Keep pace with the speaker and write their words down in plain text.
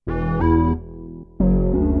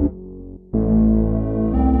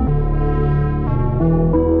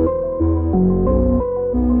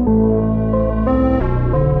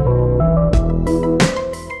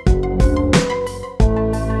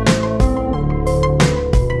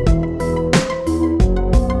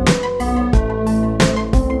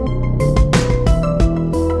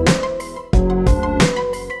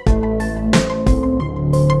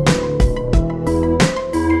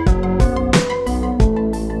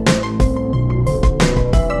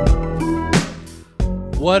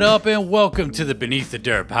What up and welcome to the Beneath the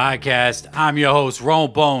Dirt podcast. I'm your host,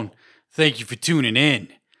 Rome Bone. Thank you for tuning in.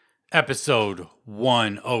 Episode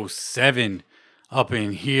 107 up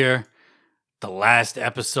in here. The last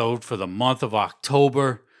episode for the month of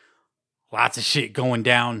October. Lots of shit going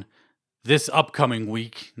down this upcoming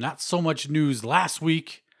week. Not so much news last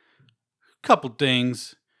week. A couple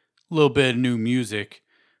things. A little bit of new music.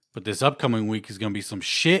 But this upcoming week is going to be some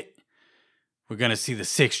shit. We're going to see the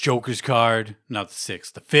 6th Joker's card. Not the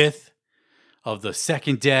 6th, the 5th of the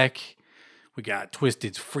second deck. We got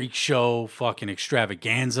Twisted's Freak Show fucking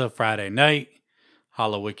extravaganza Friday night.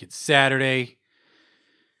 Hollow Wicked Saturday.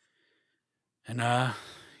 And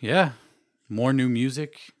yeah, more new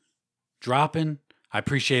music dropping. I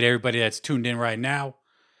appreciate everybody that's tuned in right now.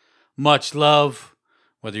 Much love.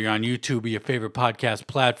 Whether you're on YouTube or your favorite podcast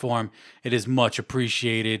platform, it is much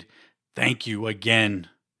appreciated. Thank you again.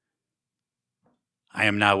 I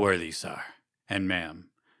am not worthy, sir, and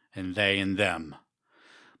ma'am, and they and them.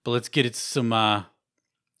 But let's get into some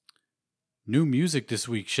new music this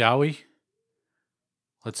week, shall we?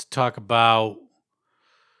 Let's talk about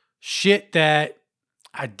shit that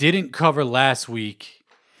I didn't cover last week.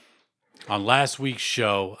 On last week's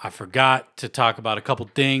show, I forgot to talk about a couple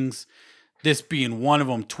things. This being one of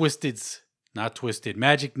them,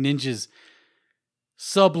 Magic Ninja's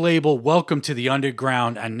sub-label Welcome to the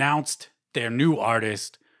Underground announced their new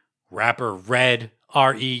artist, rapper Red,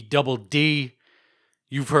 R-E-D-D.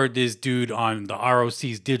 You've heard this dude on the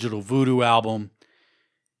ROC's Digital Voodoo album.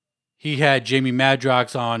 He had Jamie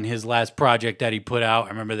Madrox on his last project that he put out.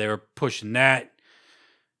 I remember they were pushing that.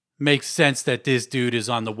 Makes sense that this dude is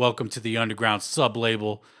on the Welcome to the Underground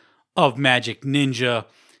sub-label of Magic Ninja.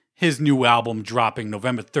 His new album dropping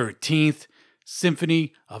November 13th,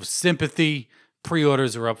 Symphony of Sympathy.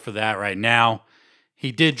 Pre-orders are up for that right now.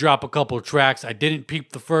 He did drop a couple of tracks. I didn't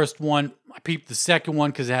peep the first one. I peeped the second one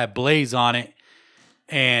because it had Blaze on it.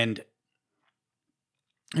 And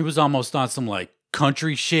it was almost on some like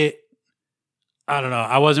country shit. I don't know.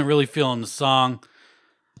 I wasn't really feeling the song.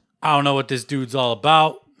 I don't know what this dude's all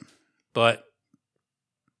about. But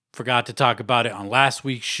forgot to talk about it on last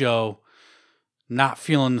week's show. Not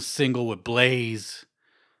feeling the single with Blaze.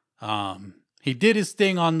 He did his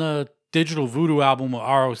thing on the Digital Voodoo album with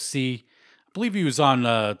ROC. I believe he was on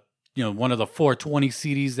one of the 420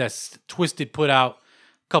 CDs that Twisted put out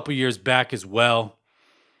a couple years back as well.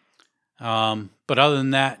 But other than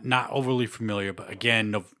that, not overly familiar. But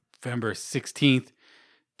again, November 16th,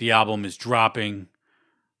 the album is dropping.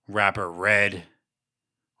 Rapper Red.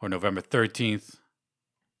 Or November 13th.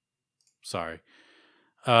 Sorry.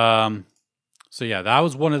 So yeah, that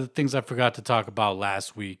was one of the things I forgot to talk about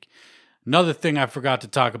last week. Another thing I forgot to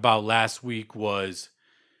talk about last week was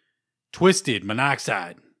Twisted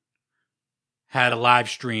Monoxide had a live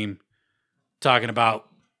stream talking about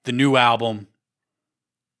the new album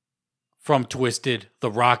from Twisted,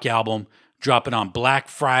 the rock album, dropping on Black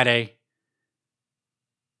Friday.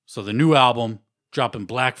 So the new album dropping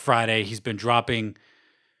Black Friday. He's been dropping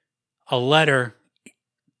a letter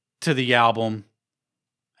to the album.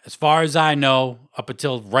 As far as I know, up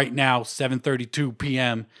until right now, 7:32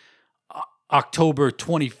 p.m., October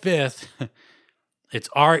 25th, it's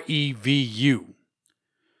REVU.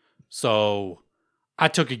 So I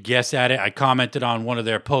took a guess at it. I commented on one of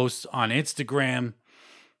their posts on Instagram.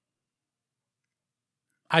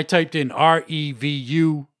 I typed in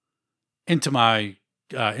REVU into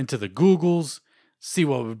the Googles, see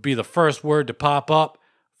what would be the first word to pop up.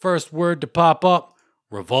 First word to pop up,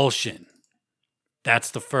 revulsion.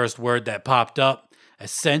 That's the first word that popped up. A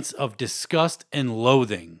sense of disgust and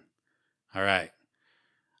loathing. All right.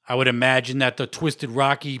 I would imagine that the Twisted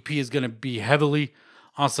Rock EP is going to be heavily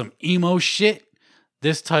on some emo shit.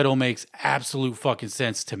 This title makes absolute fucking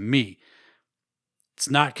sense to me. It's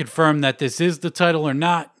not confirmed that this is the title or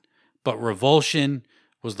not, but revulsion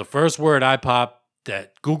was the first word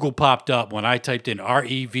that Google popped up when I typed in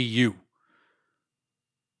REVU.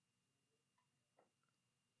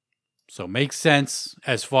 So makes sense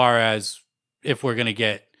as far as if we're going to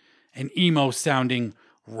get an emo sounding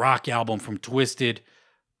rock album from Twisted.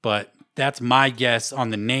 But that's my guess on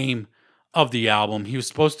the name of the album. He was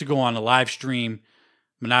supposed to go on a live stream,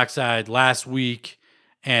 Monoxide, last week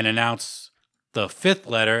and announce the 5th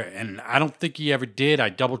letter. And I don't think he ever did. I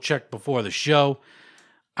double checked before the show.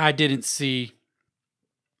 I didn't see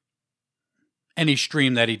any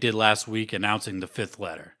stream that he did last week announcing the 5th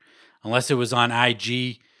letter. Unless it was on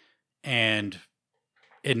IG and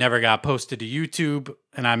it never got posted to YouTube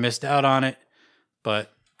and I missed out on it.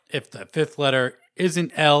 But if the 5th letter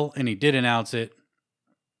isn't L and he did announce it,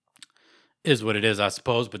 is what it is, I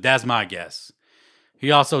suppose. But that's my guess.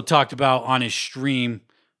 He also talked about on his stream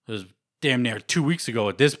was damn near 2 weeks ago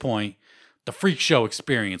at this point, the Freak Show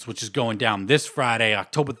Experience, which is going down this Friday,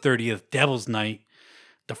 October 30th, Devil's Night.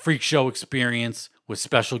 The Freak Show Experience with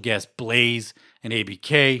special guests Blaze and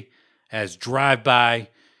ABK as Drive-By.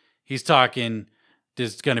 He's talking,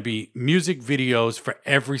 there's going to be music videos for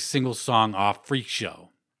every single song off Freak Show.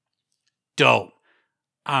 Dope.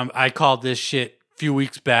 I called this shit a few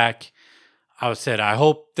weeks back. I said, I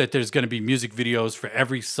hope that there's going to be music videos for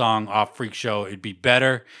every song off Freak Show. It'd be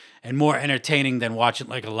better and more entertaining than watching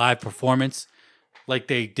like a live performance like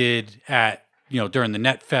they did at, during the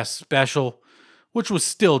NetFest special, which was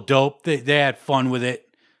still dope. They had fun with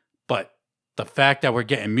it. But the fact that we're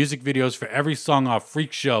getting music videos for every song off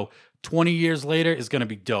Freak Show 20 years later is going to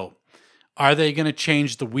be dope. Are they going to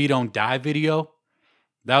change the We Don't Die video?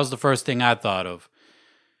 That was the first thing I thought of.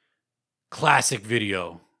 Classic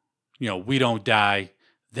video. We Don't Die.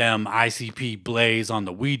 Them, ICP, Blaze on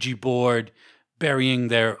the Ouija board, burying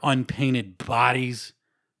their unpainted bodies.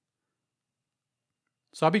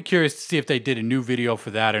 So I'll be curious to see if they did a new video for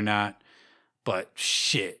that or not. But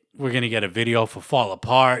shit, we're going to get a video for Fall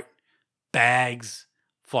Apart, Bags,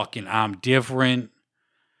 fucking I'm Different.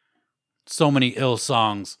 So many ill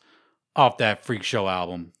songs off that Freak Show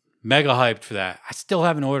album. Mega hyped for that. I still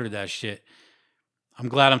haven't ordered that shit. I'm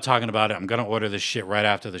glad I'm talking about it. I'm going to order this shit right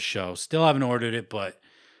after the show. Still haven't ordered it, but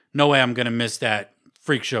no way I'm going to miss that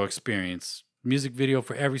Freak Show Experience. Music video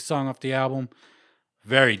for every song off the album.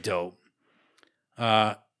 Very dope.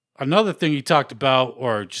 Another thing he talked about,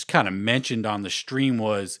 or just kind of mentioned on the stream,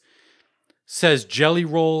 says Jelly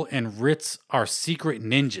Roll and Ritz are secret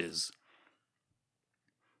ninjas.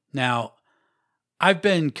 Now, I've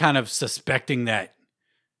been kind of suspecting that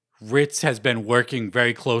Ritz has been working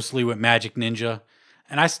very closely with Magic Ninja,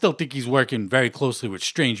 and I still think he's working very closely with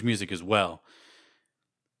Strange Music as well.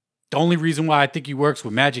 The only reason why I think he works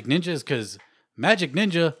with Magic Ninja is because Magic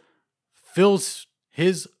Ninja fills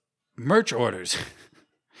his merch orders.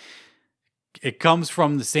 It comes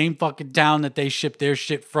from the same fucking town that they ship their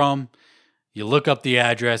shit from. You look up the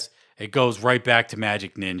address, it goes right back to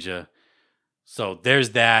Magic Ninja. So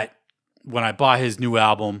there's that. When I bought his new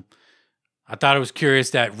album, I thought it was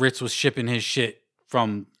curious that Ritz was shipping his shit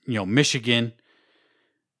from, Michigan.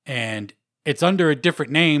 And it's under a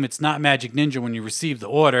different name. It's not Magic Ninja when you receive the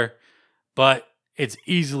order, but it's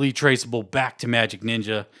easily traceable back to Magic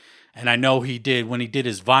Ninja. And I know he did, when he did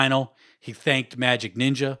his vinyl, he thanked Magic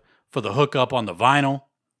Ninja for the hookup on the vinyl.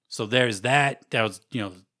 So there's that. That was,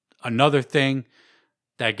 another thing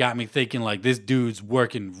that got me thinking, like, this dude's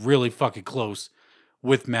working really fucking close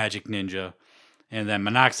with Magic Ninja. And then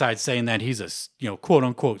Monoxide saying that he's a, quote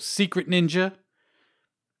unquote secret ninja.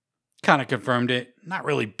 Kind of confirmed it. Not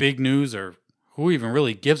really big news, or who even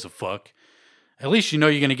really gives a fuck. At least you're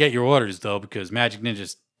going to get your orders, though, because Magic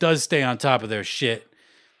Ninja does stay on top of their shit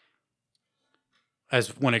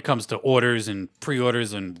as when it comes to orders and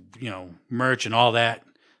pre-orders and, merch and all that.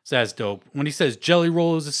 So that's dope. When he says Jelly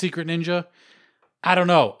Roll is a secret ninja, I don't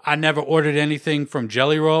know. I never ordered anything from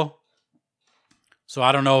Jelly Roll. So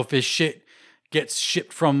I don't know if his shit gets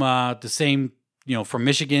shipped from the same, from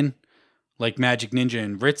Michigan, like Magic Ninja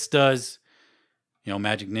and Ritz does.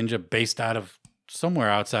 Magic Ninja based out of somewhere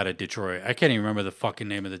outside of Detroit. I can't even remember the fucking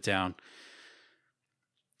name of the town.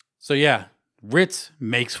 So yeah, Ritz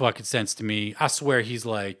makes fucking sense to me. I swear he's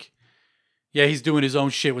like, yeah, he's doing his own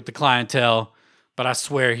shit with the clientele, but I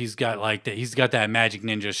swear he's got like that. He's got that Magic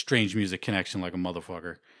Ninja Strange Music connection like a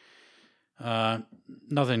motherfucker.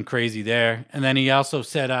 Nothing crazy there. And then he also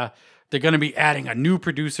said they're going to be adding a new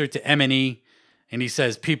producer to M&E, and he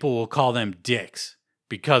says people will call them dicks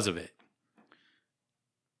because of it.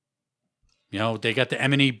 They got the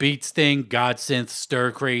M&E Beats thing, Godsynth,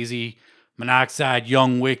 Stir Crazy, Monoxide,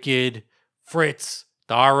 Young Wicked, Fritz,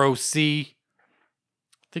 the ROC. I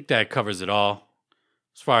think that covers it all.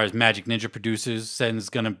 As far as Magic Ninja producers, said it's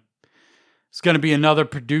gonna be another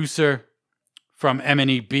producer from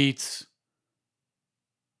M&E Beats.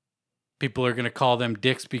 People are gonna call them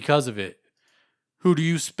dicks because of it. Who do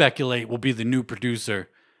you speculate will be the new producer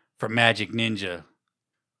for Magic Ninja?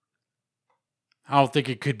 I don't think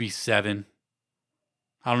it could be Seven.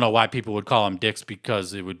 I don't know why people would call him dicks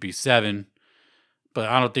because it would be Seven, but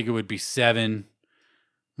I don't think it would be Seven.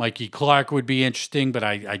 Mikey Clark would be interesting, but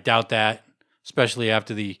I doubt that, especially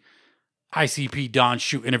after the ICP Don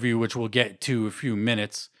Shoot interview, which we'll get to in a few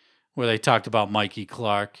minutes, where they talked about Mikey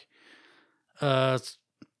Clark.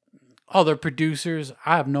 Other producers,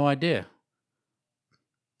 I have no idea.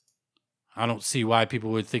 I don't see why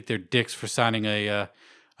people would think they're dicks for signing a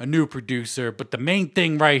new producer, but the main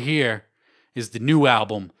thing right here is the new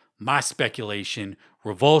album, My Speculation,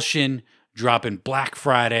 Revulsion, dropping Black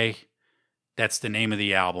Friday. That's the name of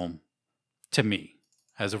the album to me,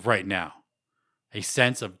 as of right now. A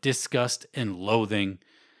sense of disgust and loathing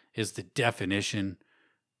is the definition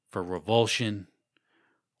for revulsion.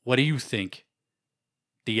 What do you think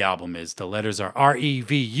the album is? The letters are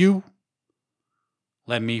REVU.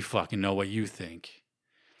 Let me fucking know what you think.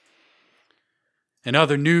 In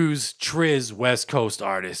other news, Triz, West Coast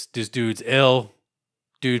artist. This dude's ill.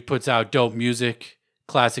 Dude puts out dope music.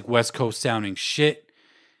 Classic West Coast sounding shit.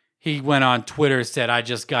 He went on Twitter, said, I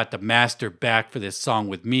just got the master back for this song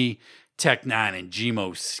with me, Tech-N9ne and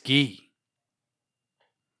Gmo Ski.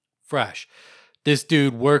 Fresh. This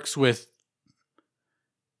dude works with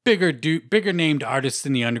bigger named artists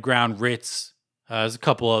in the underground, Ritz. There's a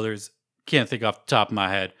couple others. Can't think off the top of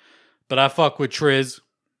my head. But I fuck with Triz.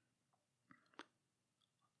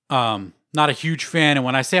 Not a huge fan. And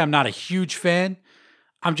when I say I'm not a huge fan,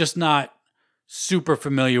 I'm just not super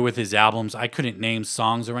familiar with his albums. I couldn't name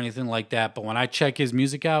songs or anything like that. But when I check his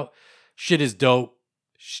music out, shit is dope.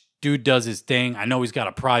 Dude does his thing. I know he's got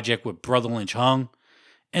a project with Brother Lynch Hung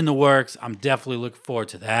in the works. I'm definitely looking forward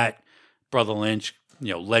to that. Brother Lynch,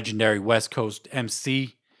 legendary West Coast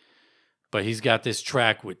MC. But he's got this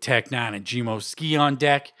track with Tech-N9ne and Gmo Ski on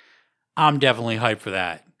deck. I'm definitely hyped for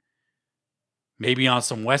that. Maybe on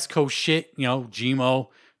some West Coast shit, Gmo,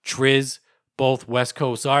 Triz, both West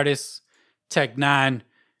Coast artists. Tech-N9ne,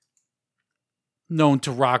 known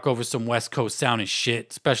to rock over some West Coast sounding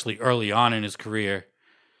shit, especially early on in his career.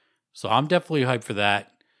 So I'm definitely hyped for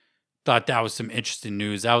that. Thought that was some interesting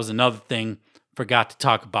news. That was another thing forgot to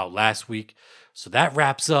talk about last week. So that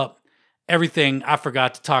wraps up everything I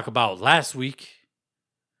forgot to talk about last week.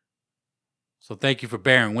 So thank you for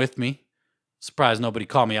bearing with me. Surprised nobody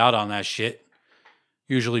called me out on that shit.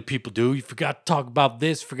 Usually people do. You forgot to talk about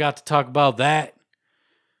this, forgot to talk about that.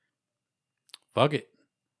 Fuck it.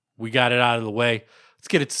 We got it out of the way. Let's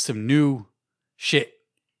get into some new shit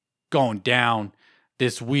going down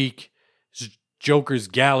this week. Joker's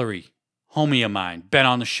Gallery, homie of mine, been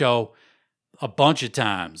on the show a bunch of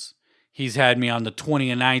times. He's had me on the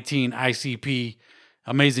 2019 ICP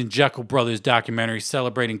Amazing Jekyll Brothers documentary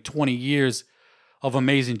celebrating 20 years of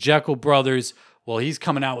Amazing Jekyll Brothers. Well, he's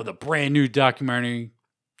coming out with a brand new documentary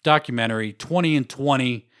 20 and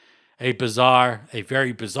 20. A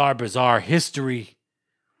very bizarre history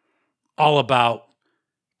all about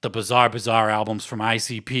the Bizarre albums from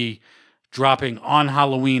ICP dropping on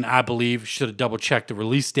Halloween, I believe. Should have double checked the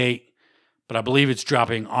release date, but I believe it's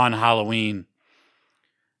dropping on Halloween.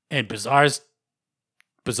 And the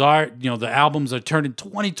albums are turning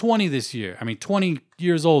 2020 this year. 20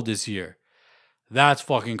 years old this year. That's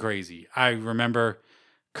fucking crazy. I remember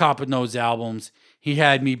copping those albums. He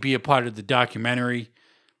had me be a part of the documentary.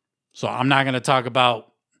 So I'm not going to talk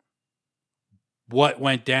about what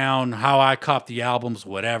went down, how I copped the albums,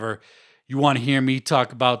 whatever. You want to hear me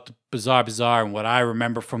talk about the Bizarre and what I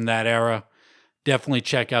remember from that era, definitely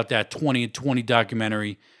check out that 20 and 20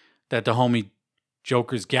 documentary that the homie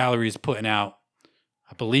Joker's Gallery is putting out,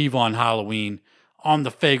 I believe on Halloween, on the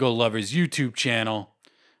Fago Lovers YouTube channel.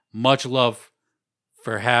 Much love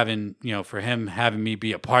for him having me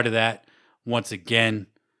be a part of that once again.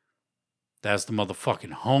 That's the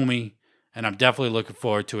motherfucking homie. And I'm definitely looking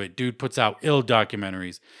forward to it. Dude puts out ill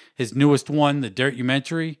documentaries. His newest one, the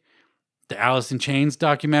Dirtumentary, the Alice in Chains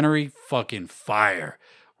documentary, fucking fire.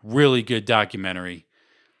 Really good documentary.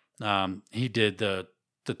 He did the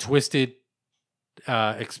Twisted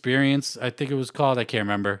Experience, I think it was called. I can't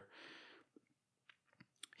remember.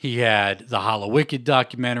 He had the Hallowicked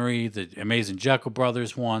documentary, the Amazing Jekyll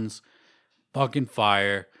Brothers ones. Fucking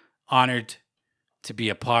fire. Honored to be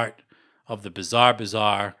a part of the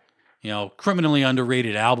Bizarre, criminally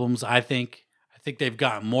underrated albums, I think. I think they've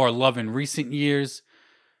gotten more love in recent years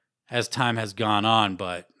as time has gone on,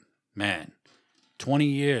 but man, 20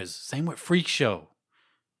 years. Same with Freak Show.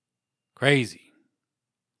 Crazy.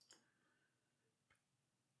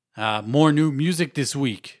 More new music this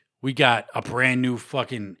week. We got a brand new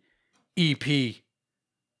fucking EP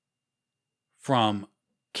from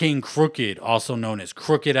King Crooked, also known as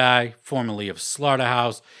Crooked Eye, formerly of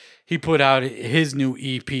Slaughterhouse. He put out his new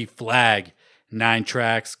EP, Flag, 9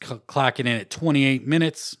 tracks, clocking in at 28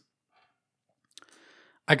 minutes.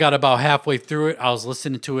 I got about halfway through it. I was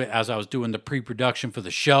listening to it as I was doing the pre-production for the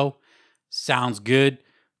show. Sounds good.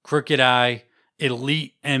 Crooked Eye,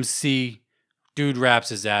 elite MC. Dude raps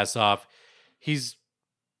his ass off.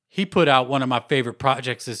 He put out one of my favorite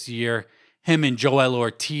projects this year. Him and Joel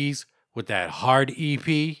Ortiz with that Hard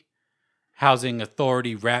EP, Housing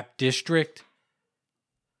Authority Rap District.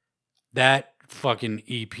 That fucking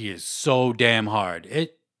EP is so damn hard.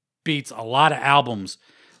 It beats a lot of albums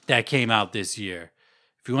that came out this year.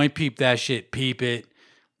 If you ain't peep that shit, peep it.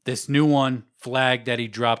 This new one, Flag, that he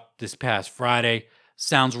dropped this past Friday,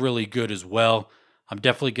 sounds really good as well. I'm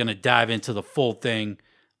definitely going to dive into the full thing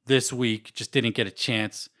this week. Just didn't get a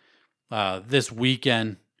chance this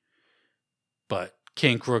weekend. But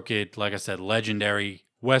King Crooked, like I said, legendary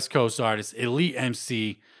West Coast artist, elite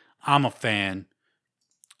MC. I'm a fan.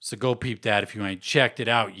 So go peep that if you ain't checked it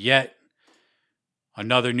out yet.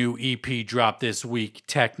 Another new EP dropped this week.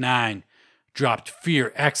 Tech N9ne dropped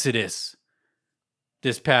Fear Exodus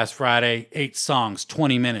this past Friday. 8 songs,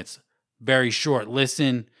 20 minutes. Very short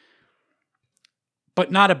listen,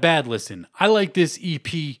 but not a bad listen. I like this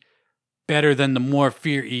EP better than the More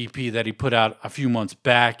Fear EP that he put out a few months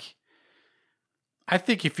back. I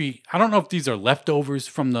think I don't know if these are leftovers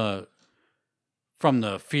from the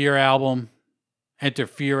Fear album, Enter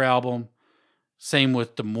Fear album. Same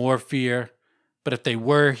with the More Fear. But if they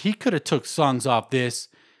were, he could have took songs off this,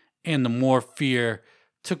 and the More Fear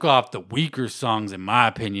took off the weaker songs, in my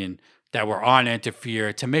opinion, that were on Enter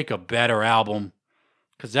Fear to make a better album.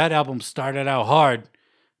 Because that album started out hard,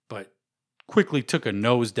 but quickly took a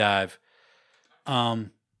nosedive. I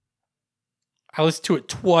listened to it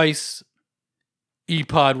twice.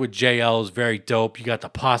 E-Pod with JL is very dope. You got the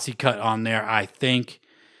Posse cut on there, I think,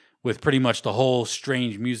 with pretty much the whole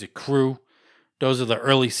Strange Music crew. Those are the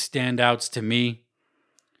early standouts to me.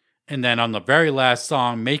 And then on the very last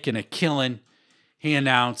song, Making a Killin', he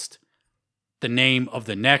announced the name of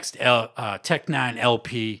the next Tech N9ne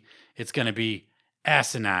LP. It's going to be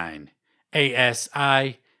Asinine.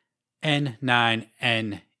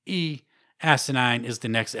 ASIN9NE. Asinine is the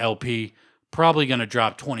next LP. Probably going to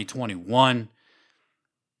drop 2021.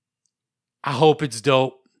 I hope it's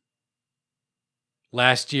dope.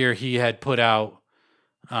 Last year, he had put out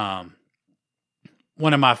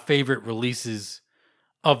one of my favorite releases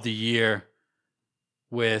of the year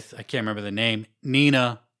with, I can't remember the name,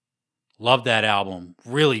 Nina. Love that album.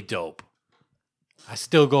 Really dope. I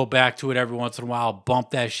still go back to it every once in a while.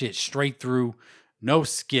 Bump that shit straight through. No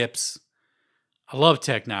skips. I love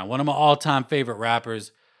Tech N9ne. One of my all-time favorite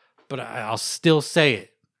rappers. But I'll still say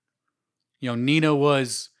it. Nina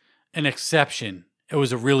was an exception. It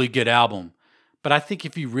was a really good album. But I think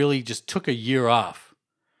if he really just took a year off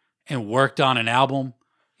and worked on an album,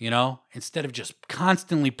 instead of just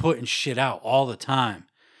constantly putting shit out all the time,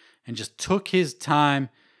 and just took his time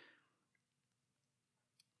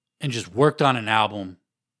and just worked on an album,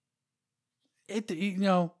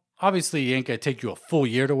 obviously it ain't gonna take you a full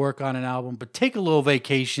year to work on an album, but take a little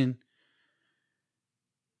vacation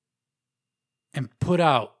and put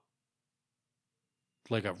out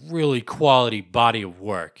like a really quality body of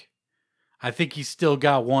work. I think he's still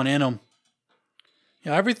got one in him.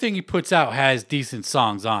 Everything he puts out has decent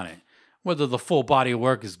songs on it. Whether the full body of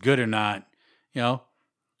work is good or not,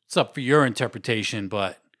 it's up for your interpretation,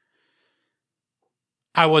 but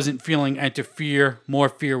I wasn't feeling Enter Fear. More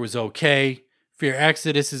Fear was okay. Fear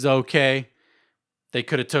Exodus is okay. They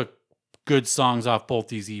could have took good songs off both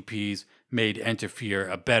these EPs, made Enter Fear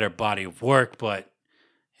a better body of work, but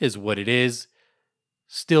is what it is.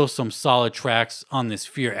 Still some solid tracks on this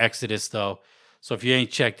Fear Exodus, though. So if you ain't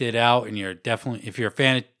checked it out and if you're a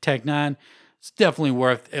fan of Tech N9ne, it's definitely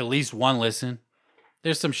worth at least one listen.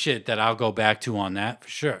 There's some shit that I'll go back to on that for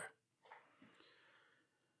sure.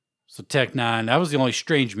 So Tech N9ne, that was the only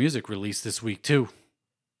Strange Music release this week too.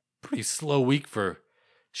 Pretty slow week for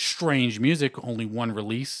Strange Music. Only one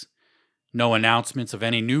release. No announcements of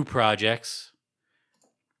any new projects.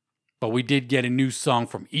 But we did get a new song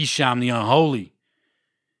from Esham the Unholy.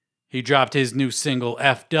 He dropped his new single,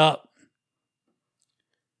 F'd Up.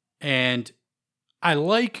 And I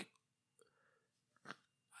like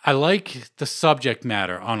the subject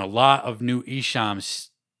matter on a lot of new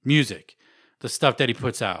Esham's music, the stuff that he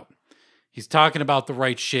puts out. He's talking about the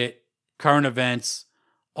right shit, current events,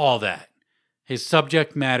 all that. His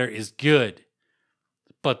subject matter is good,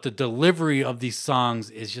 but the delivery of these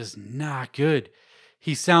songs is just not good.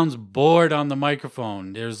 He sounds bored on the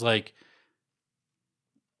microphone. There's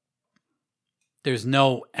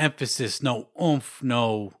no emphasis, no oomph,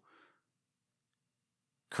 no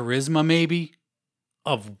charisma maybe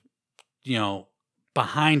of,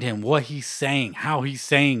 behind him, what he's saying, how he's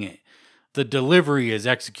saying it. The delivery is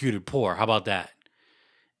executed poor. How about that?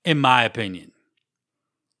 In my opinion.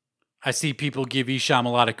 I see people give Esham a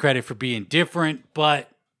lot of credit for being different, but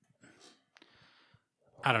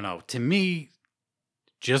I don't know. To me,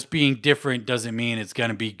 just being different doesn't mean it's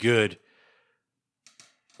going to be good.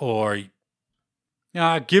 Or,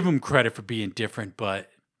 I give him credit for being different, but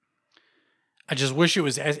I just wish it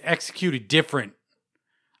was executed different.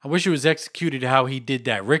 I wish it was executed how he did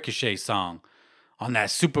that Ricochet song on that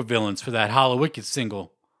Supervillains for that Hollow Wicked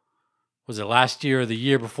single. Was it last year or the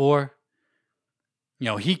year before?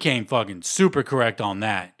 He came fucking super correct on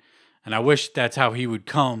that. And I wish that's how he would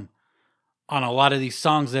come on a lot of these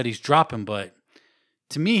songs that he's dropping, but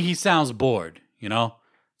to me, he sounds bored,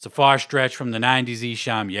 It's a far stretch from the 90s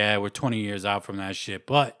Esham. Yeah, we're 20 years out from that shit,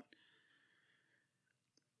 but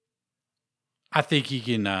I think he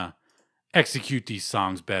can execute these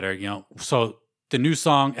songs better, So the new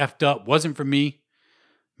song, F'd Up, wasn't for me.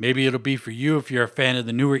 Maybe it'll be for you if you're a fan of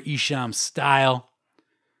the newer Esham style.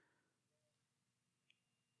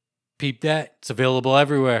 Peep that. It's available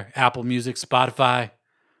everywhere. Apple Music, Spotify,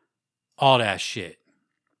 all that shit.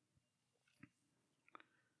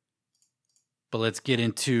 But let's get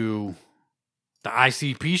into the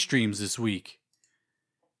ICP streams this week.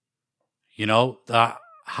 The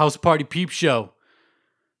House Party Peep Show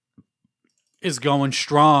is going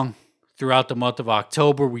strong throughout the month of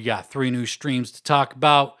October. We got 3 new streams to talk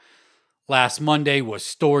about. Last Monday was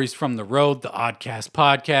Stories from the Road, the Oddcast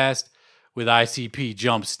podcast with ICP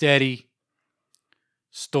Jump Steady.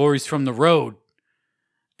 Stories from the Road.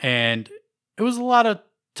 And it was a lot of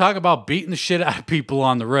talk about beating the shit out of people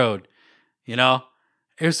on the road.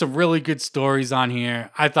 There's some really good stories on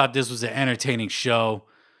here. I thought this was an entertaining show,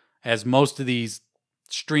 as most of these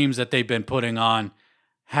streams that they've been putting on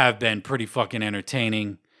have been pretty fucking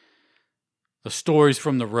entertaining. The Stories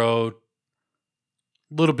from the Road.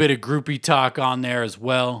 A little bit of groupie talk on there as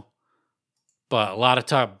well. But a lot of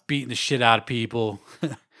talk beating the shit out of people.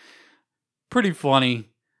 Pretty funny.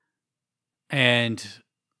 And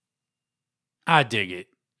I dig it.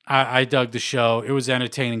 I dug the show. It was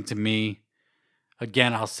entertaining to me.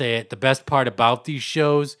 Again, I'll say it. The best part about these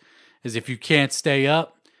shows is if you can't stay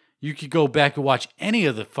up, you could go back and watch any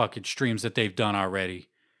of the fucking streams that they've done already.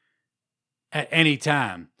 At any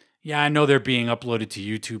time. Yeah, I know they're being uploaded to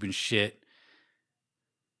YouTube and shit.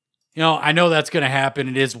 I know that's going to happen.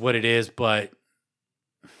 It is what it is, but,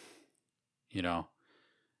 you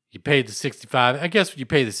paid the $65. I guess you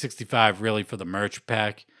pay the $65 really for the merch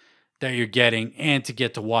pack that you're getting and to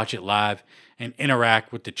get to watch it live and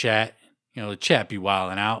interact with the chat. The chat be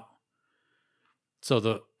wilding out. So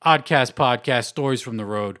the Oddcast podcast, Stories from the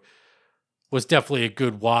Road, was definitely a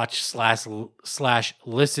good watch slash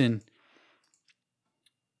listen.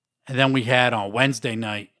 And then we had on Wednesday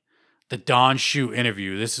night, the Don Shoot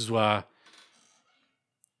interview. This is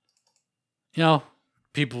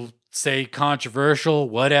people say controversial,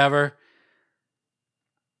 whatever.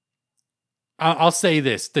 I'll say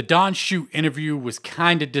this. The Don Shoot interview was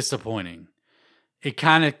kind of disappointing. They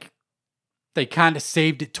kind of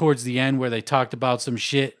saved it towards the end where they talked about some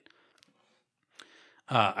shit.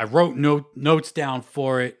 I wrote notes down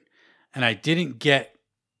for it, and I didn't get...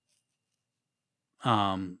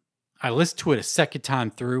 I listened to it a second time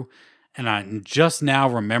through, and I'm just now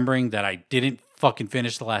remembering that I didn't fucking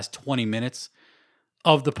finish the last 20 minutes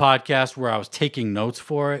of the podcast where I was taking notes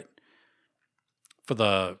for it. For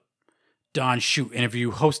the Don Shoot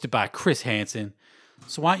interview hosted by Chris Hansen.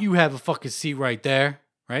 So why don't you have a fucking seat right there,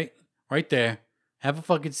 right? Right there. Have a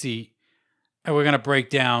fucking seat. And we're going to break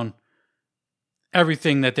down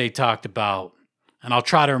everything that they talked about. And I'll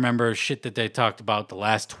try to remember shit that they talked about the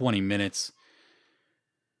last 20 minutes.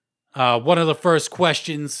 One of the first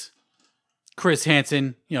questions, Chris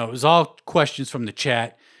Hansen, it was all questions from the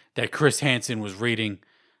chat that Chris Hansen was reading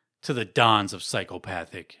to the Dons of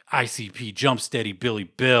Psychopathic. ICP, Jump Steady, Billy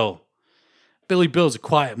Bill. Billy Bill's a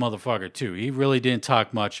quiet motherfucker too. He really didn't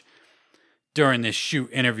talk much during this Shoot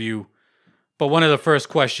interview. But one of the first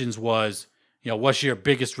questions was, what's your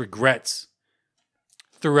biggest regrets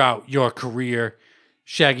throughout your career?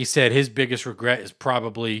 Shaggy said his biggest regret is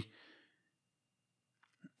probably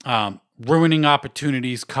ruining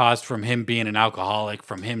opportunities caused from him being an alcoholic,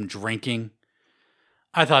 from him drinking.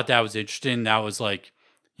 I thought that was interesting. That was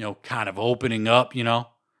kind of opening up,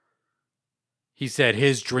 He said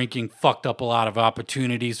his drinking fucked up a lot of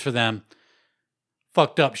opportunities for them.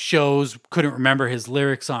 Fucked up shows, couldn't remember his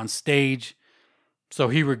lyrics on stage. So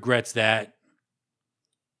he regrets that.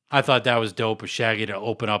 I thought that was dope of Shaggy to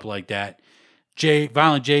open up like that.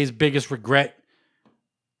 Violent J's biggest regret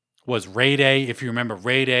was Ray Day. If you remember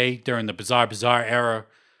Ray Day during the Bizarre era,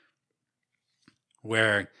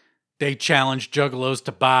 where they challenged Juggalos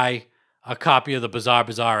to buy a copy of the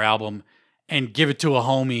Bizarre album and give it to a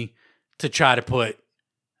homie to try to put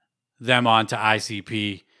them onto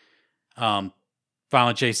ICP.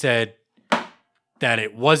 Violent J said that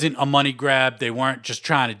it wasn't a money grab. They weren't just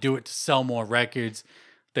trying to do it to sell more records.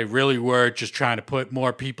 They really were just trying to put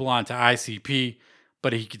more people onto ICP,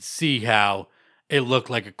 but he could see how it looked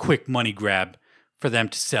like a quick money grab for them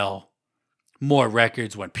to sell more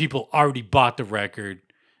records when people already bought the record.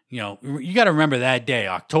 You know, you got to remember that day,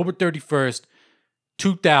 October 31st,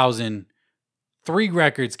 2000, 3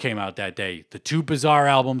 records came out that day. The 2 Bizarre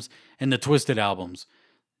albums and the Twisted albums.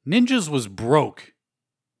 Ninjas was broke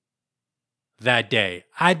that day.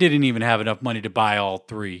 I didn't even have enough money to buy all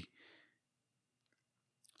 3.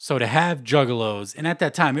 So to have Juggalos, and at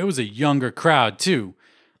that time it was a younger crowd too.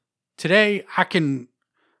 Today I can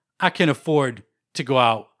afford to go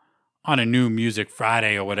out on a New Music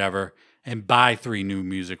Friday or whatever and buy 3 new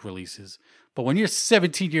music releases. But when you're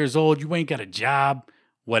 17 years old, you ain't got a job,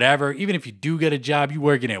 whatever. Even if you do get a job, you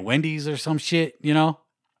working at Wendy's or some shit, you know?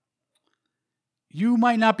 You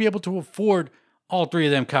might not be able to afford all 3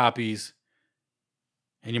 of them copies.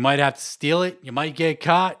 And you might have to steal it. You might get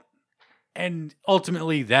caught. And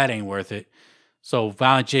ultimately, that ain't worth it. So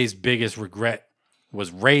Violent J's biggest regret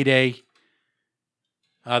was Ray Day.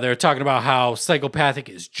 They're talking about how Psychopathic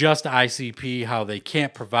is just ICP, how they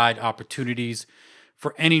can't provide opportunities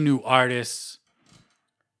for any new artists.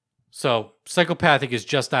 So Psychopathic is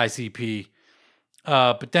just ICP.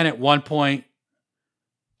 But then at one point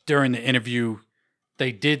during the interview,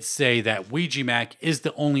 they did say that Ouija Mac is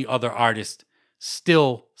the only other artist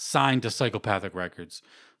still signed to Psychopathic Records.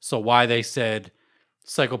 So why they said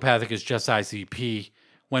Psychopathic is just ICP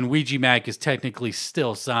when Ouija Mac is technically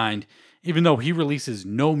still signed, even though he releases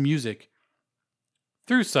no music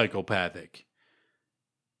through Psychopathic.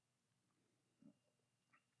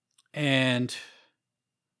 And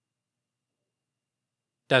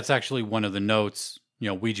that's actually one of the notes, you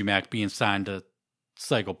know, Ouija Mac being signed to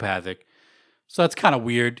Psychopathic. So that's kind of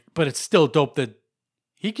weird, but it's still dope that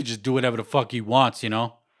he could just do whatever the fuck he wants, you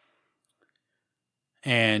know?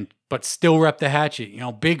 But still rep the hatchet. You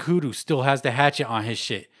know, Big Hoodoo still has the hatchet on his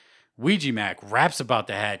shit. Ouija Mac raps about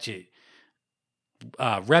the hatchet.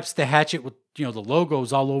 Reps the hatchet with, you know, the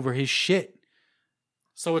logos all over his shit.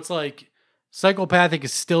 So it's like Psychopathic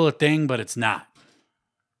is still a thing, but it's not.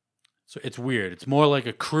 So it's weird. It's more like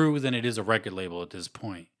a crew than it is a record label at this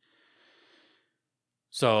point.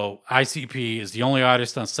 So ICP is the only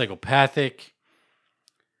artist on Psychopathic.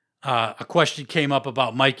 A question came up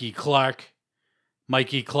about Mikey Clark.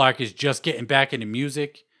 Mikey Clark is just getting back into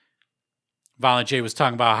music. Violent J was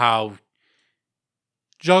talking about how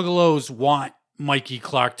Juggalos want Mikey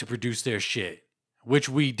Clark to produce their shit, which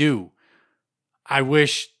we do. I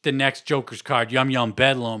wish the next Joker's card, Yum Yum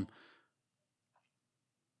Bedlam,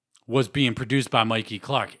 was being produced by Mikey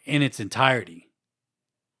Clark in its entirety.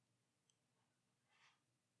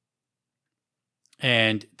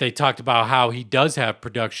 And they talked about how he does have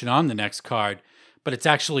production on the next card, but it's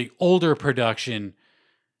actually older production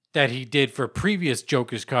that he did for previous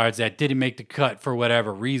Joker's cards that didn't make the cut for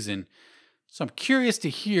whatever reason. So I'm curious to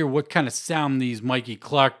hear what kind of sound these Mikey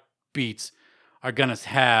Clark beats are going to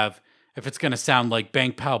have. If it's going to sound like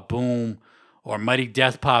Bang Pow Boom or Mighty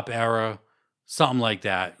Death Pop era, something like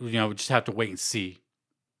that. You know, we just have to wait and see.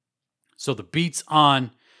 So the beats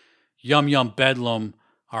on Yum Yum Bedlam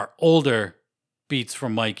are older beats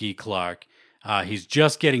from Mikey Clark. He's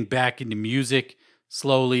just getting back into music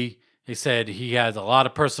slowly. They said he has a lot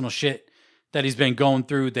of personal shit that he's been going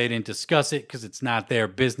through. They didn't discuss it because it's not their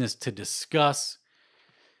business to discuss.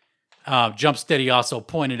 Jump Steady also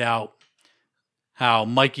pointed out how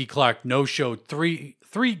Mikey Clark no-showed three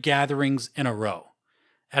gatherings in a row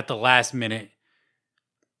at the last minute.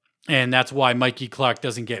 And that's why Mikey Clark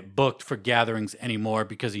doesn't get booked for gatherings anymore,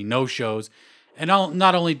 because he no-shows. And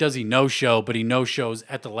not only does he no-show, but he no-shows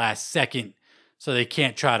at the last second, so they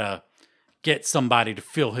can't try to get somebody to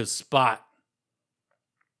fill his spot.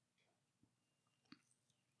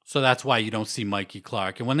 So that's why you don't see Mikey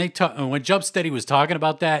Clark. And when Jump Steady was talking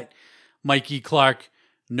about that, Mikey Clark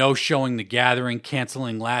no-showing the gathering,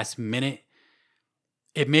 canceling last minute,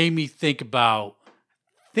 it made me think about,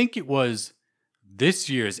 I think it was this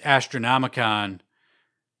year's Astronomicon,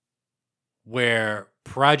 where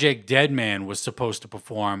Project Deadman was supposed to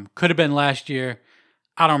perform. Could have been last year.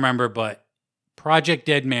 I don't remember, but Project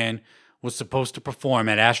Deadman was supposed to perform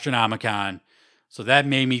at Astronomicon. So that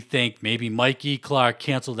made me think maybe Mikey Clark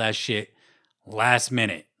canceled that shit last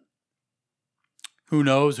minute. Who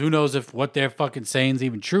knows? Who knows if what they're fucking saying is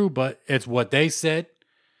even true, but it's what they said.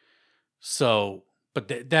 So, but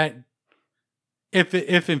that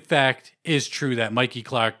if in fact is true that Mikey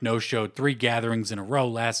Clark no-showed 3 gatherings in a row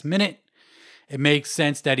last minute, it makes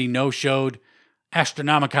sense that he no-showed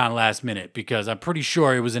Astronomicon last minute, because I'm pretty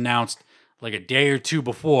sure it was announced like a day or two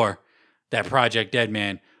before that Project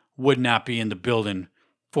Deadman would not be in the building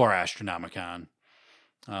for Astronomicon.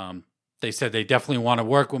 They said they definitely want to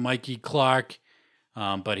work with Mikey Clark,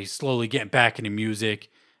 but he's slowly getting back into music.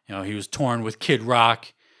 You know, he was touring with Kid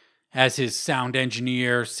Rock as his sound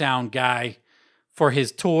engineer, sound guy for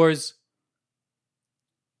his tours.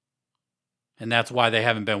 And that's why they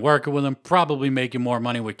haven't been working with him. Probably making more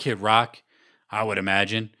money with Kid Rock, I would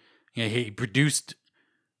imagine. He produced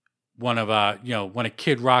one of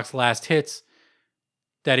Kid Rock's last hits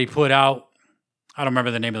that he put out. I don't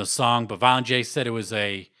remember the name of the song, but Violent J said it was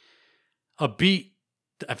a beat.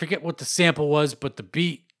 I forget what the sample was, but the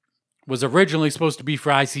beat was originally supposed to be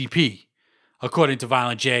for ICP, according to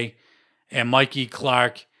Violent J. And Mikey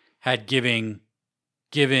Clark had given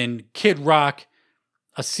Kid Rock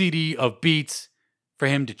a CD of beats for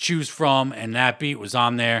him to choose from, and that beat was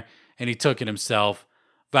on there, and he took it himself.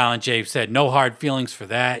 Violent J said no hard feelings for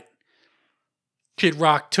that. Kid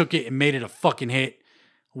Rock took it and made it a fucking hit,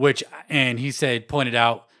 and he said, pointed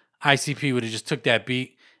out, ICP would have just took that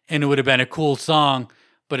beat, and it would have been a cool song,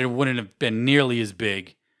 but it wouldn't have been nearly as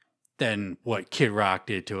big than what Kid Rock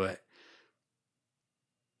did to it.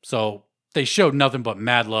 So they showed nothing but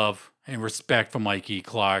mad love and respect for Mikey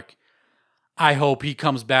Clark. I hope he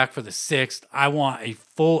comes back for the 6th. I want a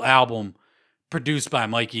full album produced by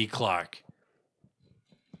Mikey Clark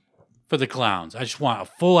for the Clowns. I just want a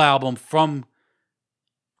full album from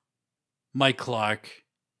Mike Clark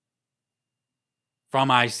from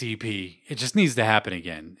ICP. It just needs to happen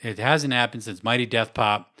again. It hasn't happened since Mighty Death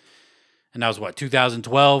Pop. And that was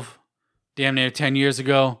 2012? Damn near 10 years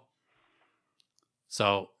ago.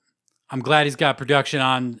 So I'm glad he's got production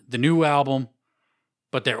on the new album,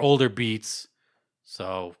 but they're older beats.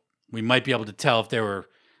 So we might be able to tell if they were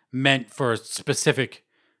meant for a specific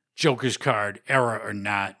Joker's card era or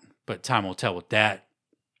not. But time will tell with that.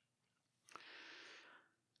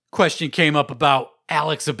 Question came up about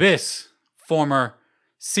Alex Abyss, former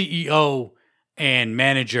CEO and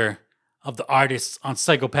manager of the artists on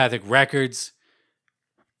Psychopathic Records.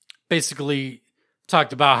 Basically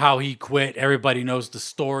talked about how he quit. Everybody knows the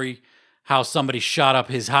story, how somebody shot up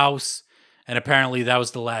his house, and apparently that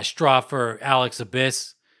was the last straw for Alex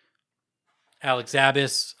Abyss. Alex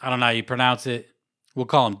Abyss, I don't know how you pronounce it. We'll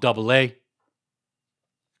call him Double A.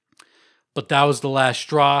 But that was the last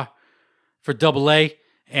straw for Double A,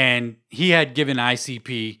 and he had given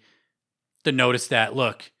ICP the notice that,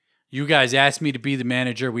 look, you guys asked me to be the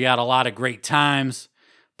manager. We had a lot of great times,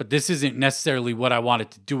 but this isn't necessarily what I wanted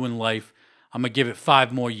to do in life. I'm going to give it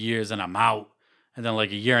 5 more years and I'm out. And then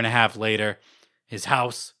like a year and a half later, his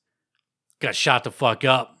house got shot the fuck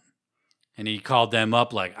up. And he called them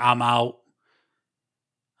up like, I'm out.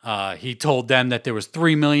 He told them that there was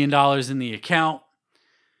 $3 million in the account.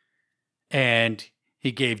 And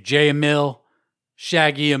he gave Jay a mill,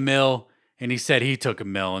 Shaggy a mill, and he said he took a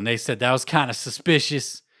mill. And they said that was kind of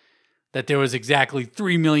suspicious, that there was exactly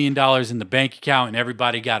 $3 million in the bank account and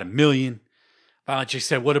everybody got $1 million. Violent J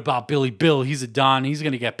said, what about Billy Bill? He's a Don. He's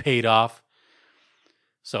going to get paid off.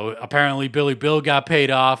 So apparently Billy Bill got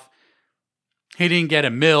paid off. He didn't get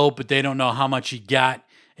 $1 million, but they don't know how much he got.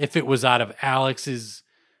 If it was out of Alex's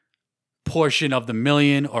portion of the $1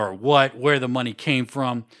 million or what, where the money came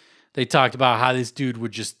from. They talked about how this dude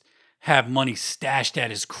would just have money stashed at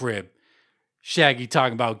his crib. Shaggy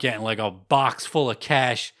talking about getting like a box full of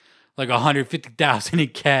cash, like $150,000 in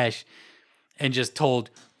cash, and just told,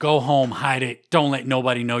 go home, hide it. Don't let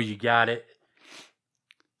nobody know you got it.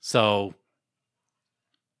 So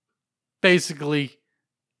basically,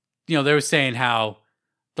 they were saying how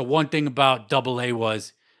the one thing about Double A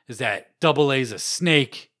is that Double A's a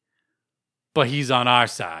snake, but he's on our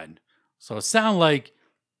side. So it sounded like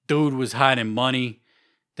dude was hiding money.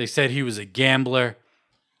 They said he was a gambler.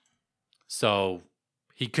 So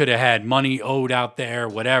he could have had money owed out there,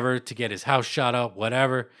 whatever, to get his house shot up,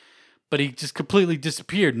 whatever. But he just completely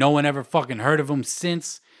disappeared. No one ever fucking heard of him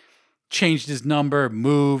since. Changed his number,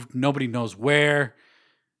 moved. Nobody knows where.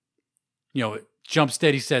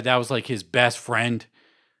 Jumpsteady said that was like his best friend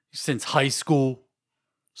since high school.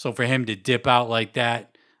 So for him to dip out like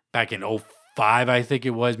that back in 05, I think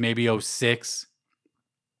it was, maybe 06,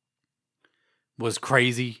 was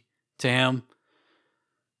crazy to him.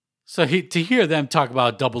 So to hear them talk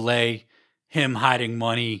about Double A, him hiding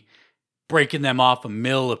money, breaking them off $1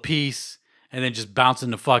 million a piece, and then just bouncing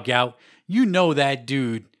the fuck out, that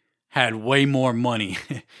dude had way more money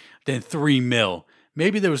than $3 million.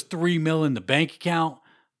 Maybe there was $3 million in the bank account,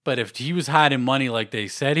 but if he was hiding money like they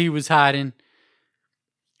said he was hiding,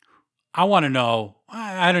 I want to know.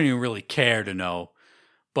 I don't even really care to know,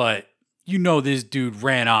 but this dude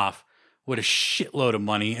ran off with a shitload of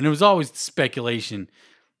money, and it was always speculation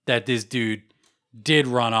that this dude did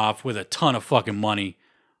run off with a ton of fucking money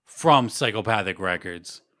from Psychopathic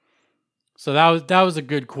Records. So that was a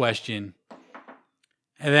good question.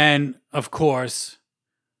 And then, of course,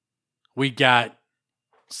 we got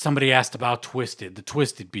Somebody asked about the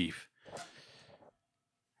Twisted beef.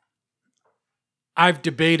 I've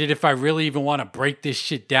debated if I really even want to break this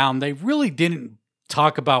shit down. They really didn't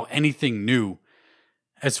talk about anything new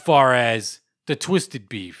as far as the Twisted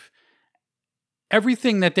beef.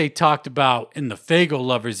 Everything that they talked about in the Faygo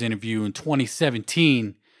Lovers interview in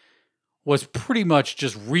 2017 was pretty much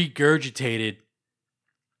just regurgitated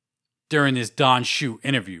during this Don Shoot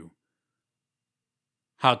interview.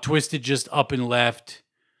 How Twisted just up and left.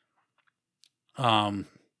 They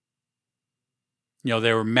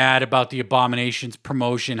were mad about the Abominations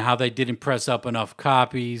promotion, how they didn't press up enough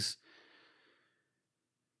copies.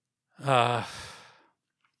 I'll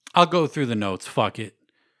go through the notes. Fuck it.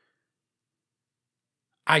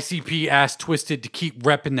 ICP asked Twisted to keep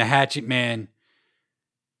repping the Hatchet Man.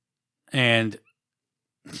 And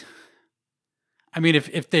I mean,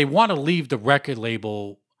 if they want to leave the record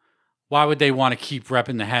label, why would they want to keep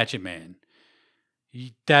repping the Hatchet Man?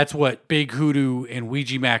 That's what Big Hoodoo and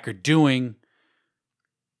Ouija Mac are doing.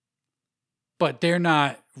 But they're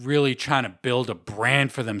not really trying to build a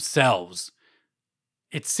brand for themselves.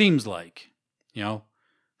 It seems like,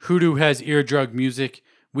 Hoodoo has Eardrug Music.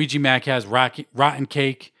 Ouija Mac has Rotten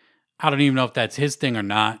Cake. I don't even know if that's his thing or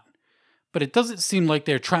not. But it doesn't seem like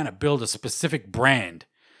they're trying to build a specific brand.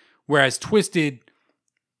 Whereas Twisted,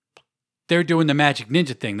 they're doing the Magic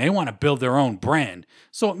Ninja thing. They want to build their own brand.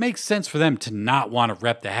 So it makes sense for them to not want to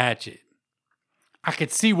rep the Hatchet. I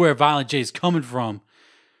could see where Violent J is coming from,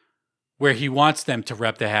 where he wants them to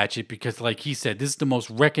rep the Hatchet, because like he said, this is the most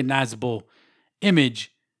recognizable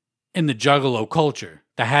image in the Juggalo culture.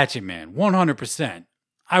 The Hatchet Man, 100%.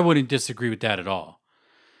 I wouldn't disagree with that at all.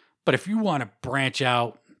 But if you want to branch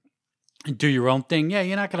out and do your own thing, yeah,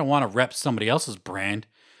 you're not going to want to rep somebody else's brand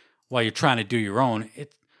while you're trying to do your own.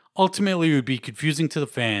 It ultimately would be confusing to the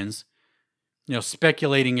fans,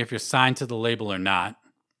 speculating if you're signed to the label or not.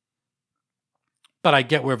 But I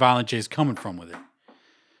get where Violent J is coming from with it.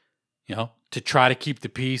 To try to keep the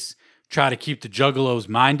peace, try to keep the Juggalos'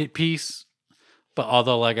 mind at peace. But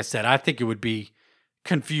although, like I said, I think it would be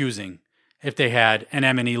confusing if they had an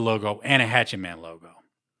M&E logo and a Hatchet Man logo.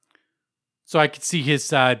 So I could see his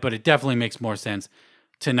side, but it definitely makes more sense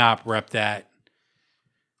to not rep that.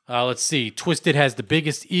 Let's see. Twisted has the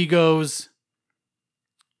biggest egos,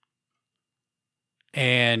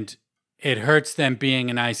 and it hurts them being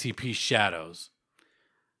in ICP shadows.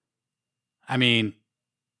 I mean,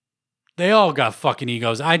 they all got fucking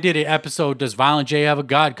egos. I did an episode, Does Violent J have a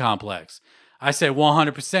God complex? I said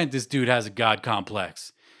 100% this dude has a God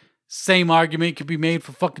complex. Same argument could be made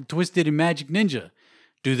for fucking Twisted and Magic Ninja.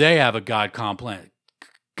 Do they have a God complex?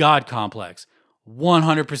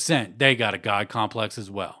 100% they got a God complex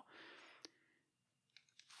as well.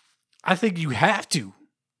 I think you have to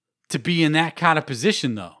be in that kind of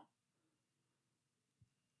position, though.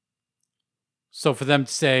 So for them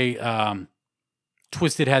to say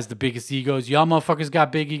Twisted has the biggest egos, y'all motherfuckers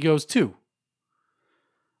got big egos too.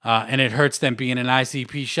 And it hurts them being an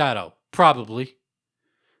ICP shadow. Probably.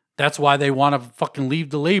 That's why they want to fucking leave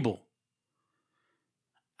the label.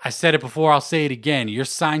 I said it before, I'll say it again. You're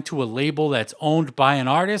signed to a label that's owned by an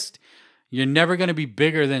artist, you're never going to be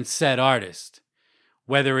bigger than said artist.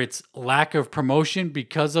 Whether it's lack of promotion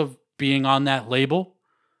because of being on that label,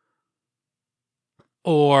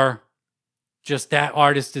 or just that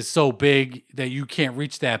artist is so big that you can't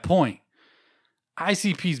reach that point.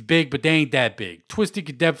 ICP's big, but they ain't that big. Twisted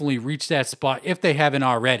could definitely reach that spot if they haven't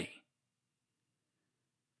already.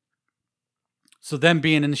 So them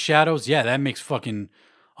being in the shadows, yeah, that makes fucking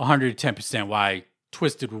 110% why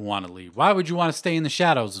Twisted would want to leave. Why would you want to stay in the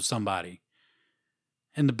shadows of somebody?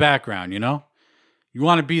 In the background, You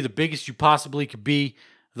want to be the biggest you possibly could be.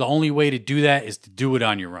 The only way to do that is to do it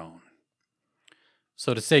on your own.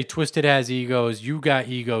 So to say Twisted has egos, you got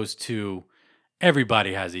egos too.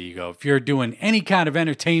 Everybody has an ego. If you're doing any kind of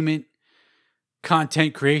entertainment,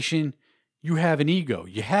 content creation, you have an ego.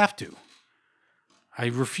 You have to. I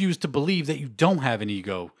refuse to believe that you don't have an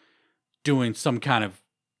ego doing some kind of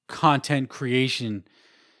content creation,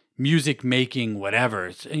 music making, whatever.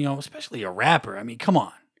 Especially a rapper. I mean, come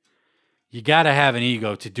on. You got to have an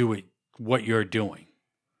ego to do it, what you're doing.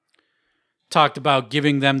 Talked about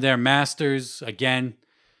giving them their masters. Again,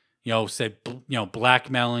 said,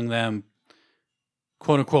 blackmailing them,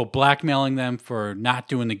 quote unquote, blackmailing them for not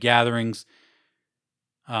doing the gatherings,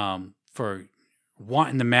 for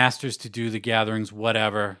wanting the masters to do the gatherings,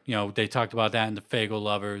 whatever. They talked about that in the Faygo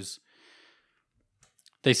Lovers.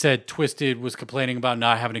 They said Twisted was complaining about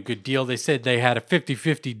not having a good deal. They said they had a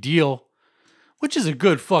 50-50 deal, which is a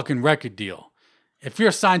good fucking record deal. If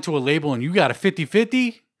you're signed to a label and you got a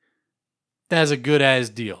 50-50, that's a good ass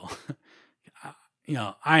deal.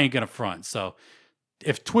 I ain't going to front. So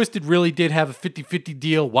if Twisted really did have a 50-50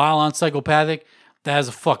 deal while on Psychopathic, that is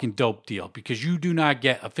a fucking dope deal, because you do not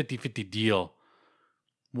get a 50-50 deal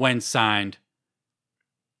when signed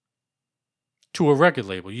to a record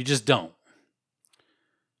label. You just don't.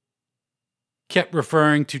 Kept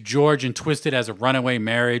referring to George and Twisted as a runaway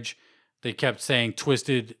marriage. They kept saying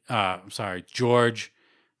George,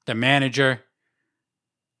 the manager,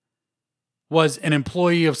 was an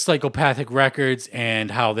employee of Psychopathic Records,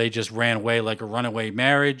 and how they just ran away like a runaway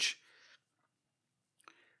marriage.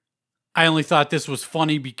 I only thought this was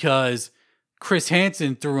funny because Chris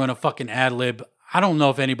Hansen threw in a fucking ad lib. I don't know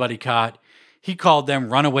if anybody caught. He called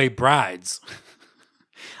them runaway brides.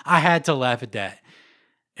 I had to laugh at that.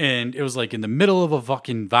 And it was like in the middle of a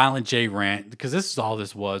fucking Violent J rant, because this is all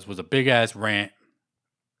this was a big ass rant.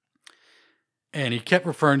 And he kept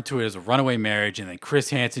referring to it as a runaway marriage, and then Chris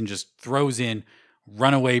Hansen just throws in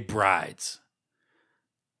runaway brides.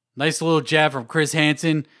 Nice little jab from Chris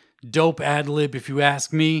Hansen. Dope ad lib, if you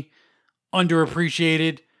ask me.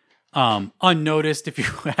 Underappreciated. Unnoticed, if you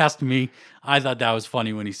asked me. I thought that was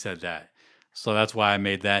funny when he said that. So that's why I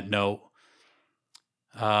made that note.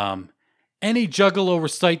 Any Juggalo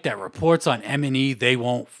site that reports on M&E, they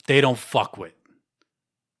don't fuck with.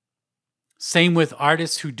 Same with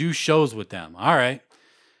artists who do shows with them. All right.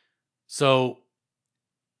 So,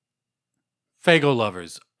 Faygo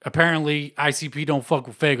lovers. Apparently, ICP don't fuck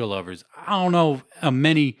with Faygo lovers. I don't know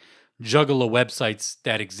many Juggalo websites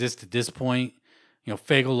that exist at this point.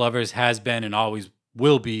 Faygo lovers has been and always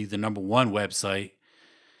will be the number one website.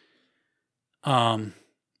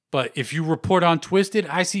 But if you report on Twisted,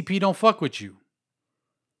 ICP don't fuck with you.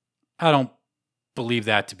 I don't believe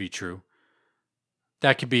that to be true.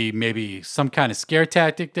 That could be maybe some kind of scare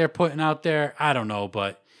tactic they're putting out there. I don't know,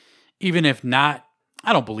 but even if not,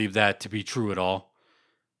 I don't believe that to be true at all.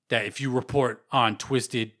 That if you report on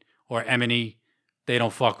Twisted or M&E, they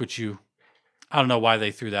don't fuck with you. I don't know why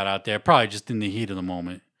they threw that out there. Probably just in the heat of the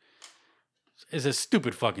moment. It's a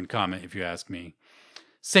stupid fucking comment if you ask me.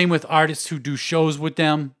 Same with artists who do shows with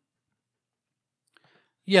them.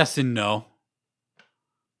 Yes and no.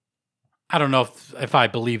 I don't know if I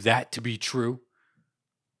believe that to be true.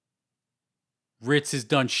 Ritz has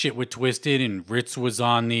done shit with Twisted, and Ritz was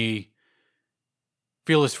on the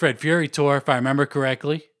Fearless Fred Fury tour, if I remember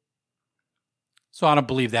correctly. So I don't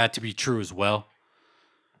believe that to be true as well.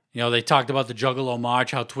 They talked about the Juggalo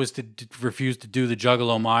March, how Twisted refused to do the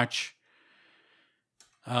Juggalo March.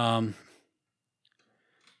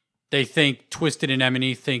 They think Twisted and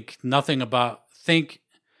M&E thinks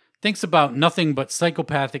about nothing but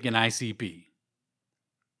Psychopathic and ICP.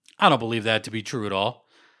 I don't believe that to be true at all.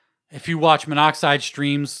 If you watch Monoxide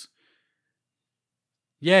streams,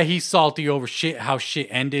 yeah, he's salty over shit, how shit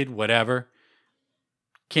ended, whatever.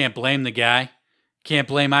 Can't blame the guy. Can't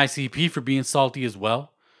blame ICP for being salty as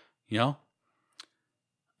well.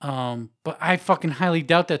 But I fucking highly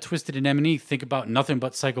doubt that Twisted and M&E think about nothing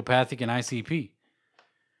but Psychopathic and ICP.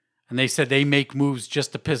 And they said they make moves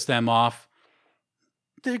just to piss them off.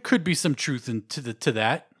 There could be some truth to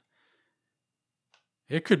that.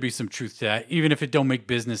 It could be some truth to that, even if it don't make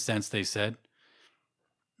business sense, they said.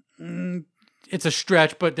 It's a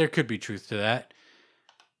stretch, but there could be truth to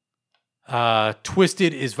that.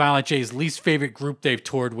 Twisted is Violent J's least favorite group they've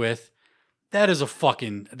toured with.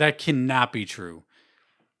 That cannot be true.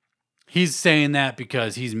 He's saying that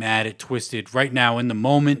because he's mad at Twisted right now in the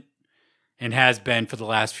moment, and has been for the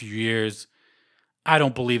last few years. I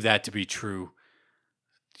don't believe that to be true.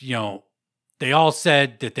 They all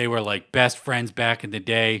said that they were like best friends back in the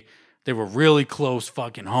day. They were really close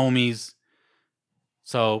fucking homies.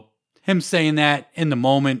 So him saying that in the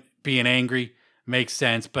moment, being angry, makes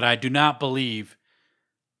sense. But I do not believe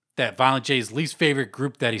that Violent J's least favorite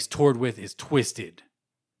group that he's toured with is Twisted.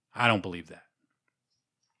 I don't believe that.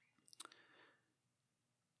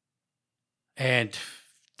 And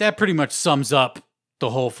that pretty much sums up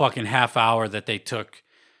the whole fucking half hour that they took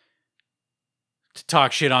to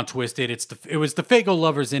talk shit on Twisted. It was the Faygo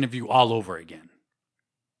Lovers interview all over again.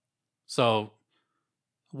 So,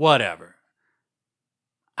 whatever.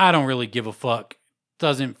 I don't really give a fuck.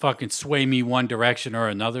 Doesn't fucking sway me one direction or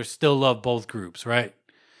another. Still love both groups, right?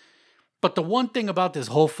 But the one thing about this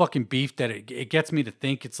whole fucking beef that it gets me to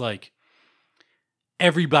think, it's like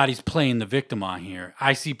everybody's playing the victim on here.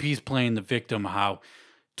 ICP's playing the victim, how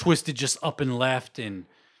Twisted just up and left and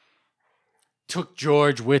took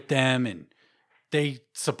George with them, and they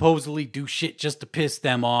supposedly do shit just to piss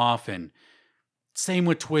them off. And same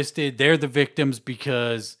with Twisted. They're the victims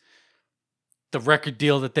because the record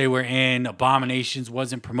deal that they were in, Abominations,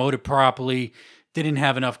 wasn't promoted properly, didn't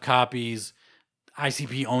have enough copies.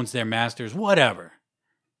 ICP owns their masters, whatever.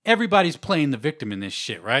 Everybody's playing the victim in this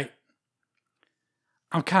shit, right?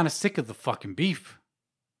 I'm kind of sick of the fucking beef.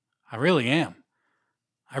 I really am.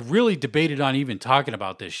 I really debated on even talking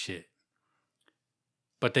about this shit.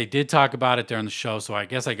 But they did talk about it during the show, so I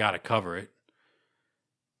guess I gotta cover it.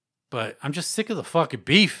 But I'm just sick of the fucking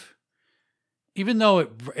beef. Even though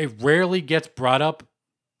it rarely gets brought up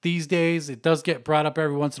these days, it does get brought up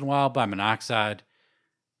every once in a while by Monoxide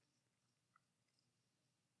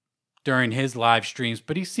during his live streams.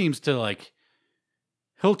 But he seems to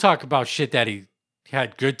he'll talk about shit that he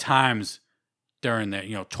had good times during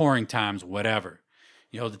the, touring times, whatever.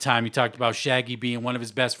 The time he talked about Shaggy being one of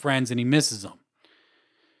his best friends and he misses him.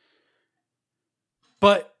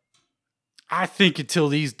 But I think until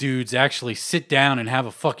these dudes actually sit down and have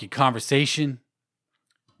a fucking conversation,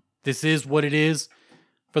 this is what it is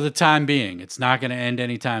for the time being. It's not going to end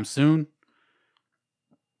anytime soon.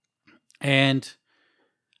 And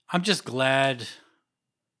I'm just glad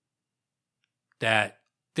that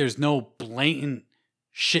there's no blatant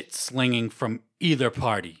shit slinging from either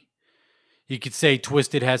party. You could say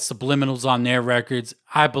Twisted has subliminals on their records.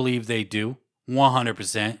 I believe they do,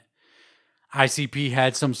 100%. ICP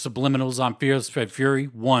had some subliminals on Fearless Fred Fury,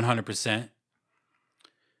 100%.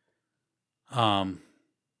 I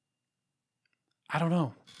don't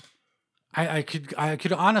know. I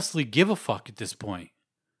could honestly give a fuck at this point.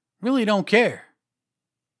 Really don't care.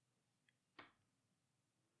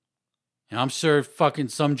 And I'm sure fucking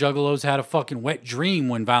some juggalos had a fucking wet dream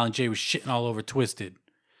when Violent J was shitting all over Twisted.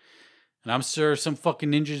 And I'm sure some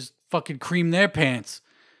fucking ninjas fucking creamed their pants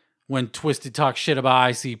when Twisted talked shit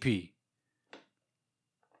about ICP.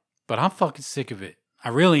 But I'm fucking sick of it. I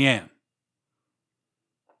really am.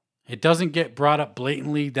 It doesn't get brought up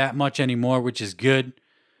blatantly that much anymore, which is good.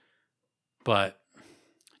 But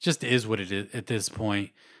it just is what it is at this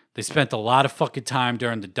point. They spent a lot of fucking time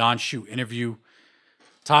during the Don Shoot interview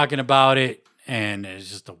talking about it. And it's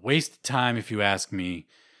just a waste of time if you ask me.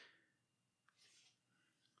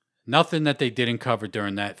 Nothing that they didn't cover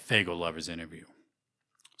during that Faygo Lovers interview.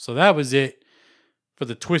 So that was it for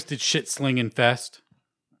the Twisted Shit Slinging Fest.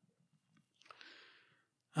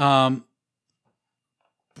 When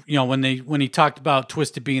he talked about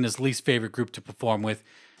Twisted being his least favorite group to perform with,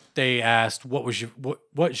 they asked what's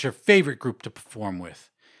your favorite group to perform with?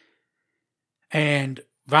 And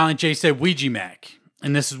Violent J said Ouija Mac.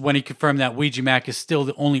 And this is when he confirmed that Ouija Mac is still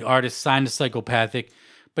the only artist signed to Psychopathic.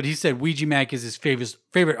 But he said Ouija Mac is his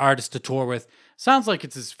favorite artist to tour with. Sounds like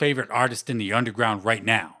it's his favorite artist in the underground right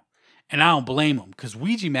now. And I don't blame him, because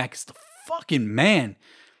Ouija Mac is the fucking man.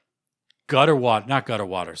 Wasteland,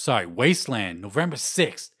 November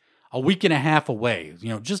 6th, a week and a half away,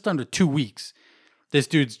 just under 2 weeks. This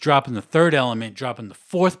dude's dropping the third element, dropping the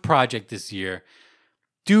fourth project this year.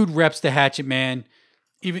 Dude reps the Hatchet Man.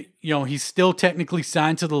 Even, he's still technically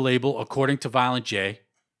signed to the label, according to Violent J.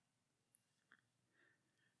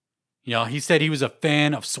 He said he was a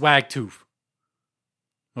fan of Swag Tooth,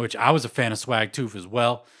 which I was a fan of Swag Tooth as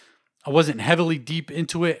well. I wasn't heavily deep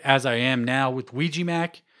into it as I am now with Ouija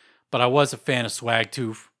Mac, but I was a fan of Swag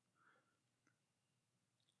Tooth.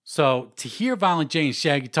 So to hear Violent J and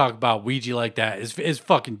Shaggy talk about Ouija like that is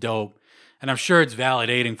fucking dope. And I'm sure it's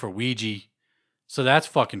validating for Ouija. So that's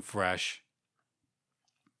fucking fresh.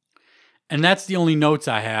 And that's the only notes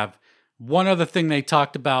I have. One other thing they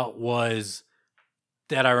talked about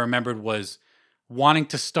that I remembered was wanting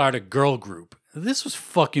to start a girl group. This was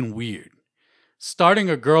fucking weird. Starting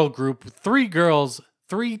a girl group with 3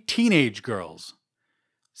 teenage girls.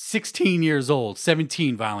 16 years old,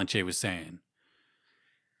 17, Violent J was saying.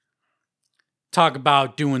 Talk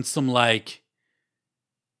about doing some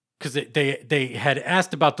because they had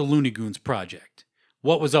asked about the Looney Goons project.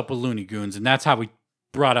 What was up with Looney Goons? And that's how we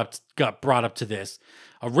got brought up to this.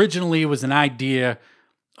 Originally, it was an idea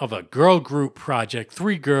of a girl group project,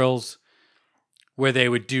 3 girls, where they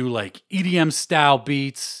would do EDM style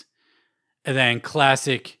beats and then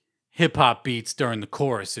classic hip hop beats during the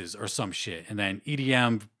choruses or some shit. And then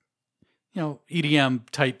EDM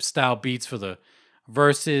type style beats for the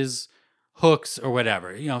verses, hooks, or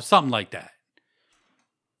whatever, something like that.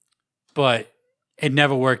 But it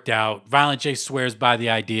never worked out. Violent J swears by the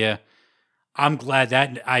idea. I'm glad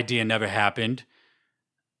that idea never happened.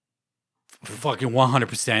 Fucking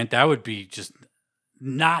 100%. That would be just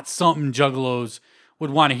not something juggalos would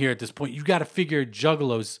want to hear at this point. You got to figure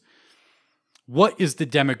juggalos. What is the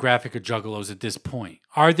demographic of juggalos at this point?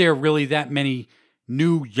 Are there really that many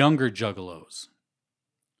new, younger juggalos?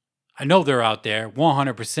 I know they're out there,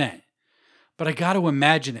 100%. But I got to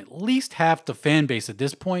imagine at least half the fan base at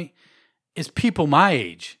this point is people my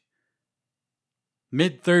age.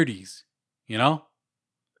 Mid-30s. You know?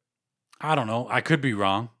 I don't know. I could be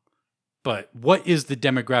wrong. But what is the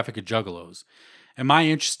demographic of juggalos? Am I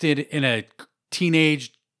interested in a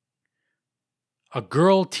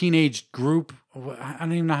girl teenage group? I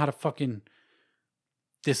don't even know how to fucking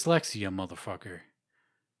dyslexia, motherfucker.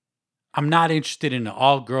 I'm not interested in an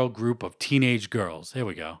all girl group of teenage girls. Here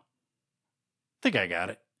we go. Think I got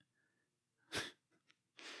it.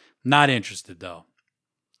 Not interested though.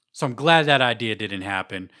 So I'm glad that idea didn't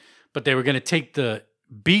happen. But they were going to take the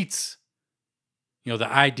beats, the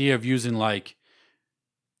idea of using like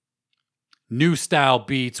new style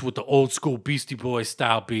beats with the old school Beastie Boys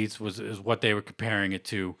style beats is what they were comparing it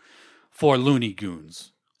to for Looney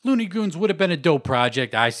Goons. Looney Goons would have been a dope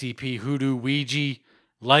project. ICP, Hoodoo, Ouija,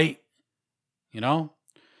 Light,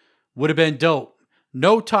 would have been dope.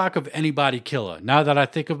 No talk of Anybody Killer. Now that I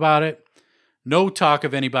think about it, no talk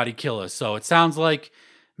of Anybody Killer. So it sounds like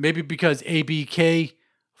maybe because ABK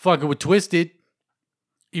fucking with Twisted,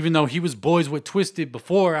 even though he was boys with Twisted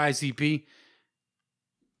before ICP,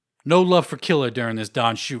 no love for Killer during this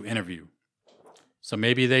Don Shoot interview. So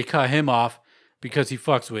maybe they cut him off because he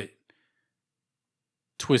fucks with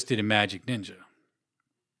Twisted and Magic Ninja.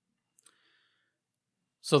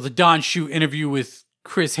 So the Don Shoot interview with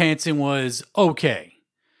Chris Hansen was okay.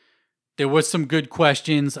 There was some good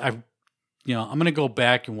questions. I'm going to go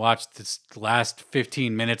back and watch this last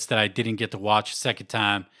 15 minutes that I didn't get to watch a second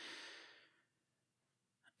time.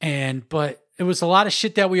 But it was a lot of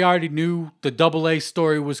shit that we already knew. The Double A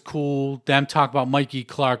story was cool. Them talk about Mikey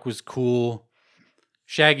Clark was cool.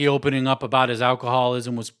 Shaggy opening up about his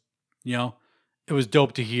alcoholism was, it was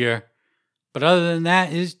dope to hear. But other than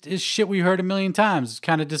that, is shit we heard a million times. It's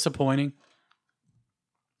kind of disappointing.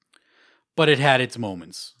 But it had its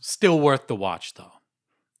moments. Still worth the watch, though.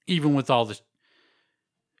 Even with all the,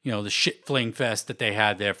 the shit fling fest that they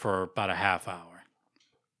had there for about a half hour.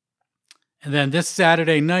 And then this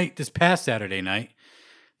past Saturday night,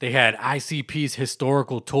 they had ICP's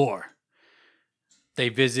historical tour. They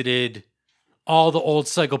visited all the old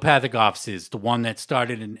psychopathic offices. The one that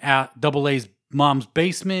started in Double A's mom's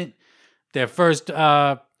basement. Their first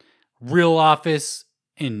real office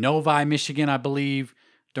in Novi, Michigan, I believe,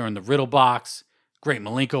 during the Riddle Box, Great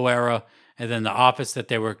Malenko era. And then the office that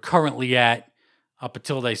they were currently at up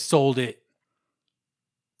until they sold it,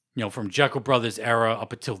 from Jekyll Brothers era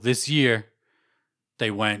up until this year. They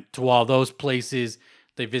went to all those places.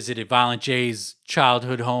 They visited Violent J's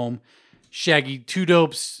childhood home, Shaggy 2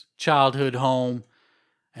 Dope's childhood home.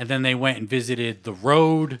 And then they went and visited The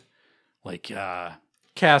Road, like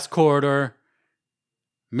Cass Corridor,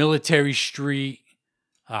 Military Street,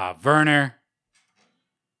 Werner.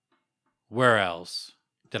 Where else?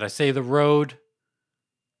 Did I say The Road?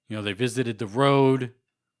 They visited The Road.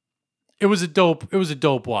 It was a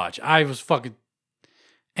dope watch. I was fucking,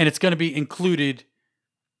 and it's going to be included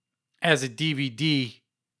as a DVD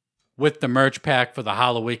with the merch pack for the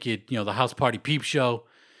Hallowicked, the House Party Peep Show,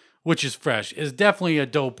 which is fresh. It's definitely a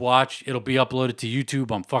dope watch. It'll be uploaded to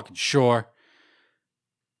YouTube, I'm fucking sure.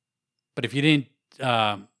 But if you didn't,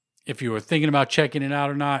 if you were thinking about checking it out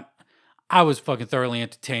or not, I was fucking thoroughly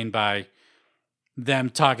entertained by them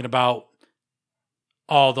talking about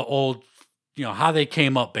all the old, how they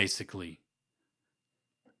came up basically.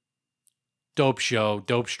 Dope show,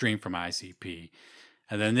 dope stream from ICP.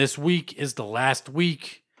 And then this week is the last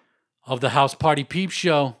week of the House Party Peep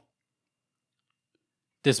Show.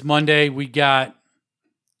 This Monday we got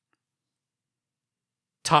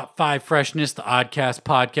Top 5 Freshness, the Oddcast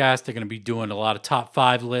podcast. They're going to be doing a lot of top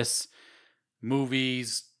 5 lists,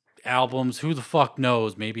 movies, albums. Who the fuck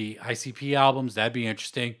knows? Maybe ICP albums. That'd be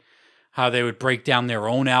interesting. How they would break down their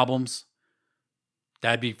own albums.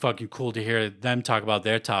 That'd be fucking cool to hear them talk about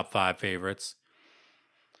their top 5 favorites.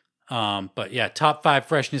 But yeah, Top 5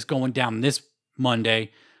 Freshness going down this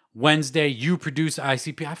Monday. Wednesday, You Produce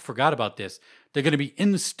ICP. I forgot about this. They're going to be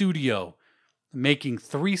in the studio making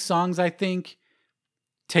 3 songs, I think.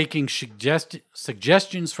 Taking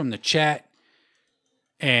suggestions from the chat.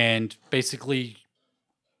 And basically,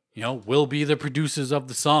 will be the producers of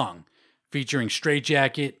the song. Featuring Straight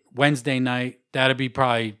Jacket, Wednesday night. That'll be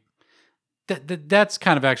probably... That's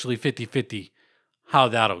kind of actually 50-50 how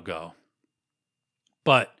that'll go.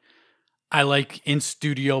 But I like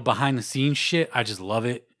in-studio, behind-the-scenes shit. I just love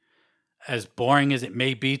it. As boring as it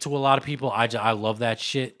may be to a lot of people, I love that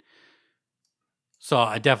shit. So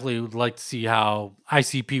I definitely would like to see how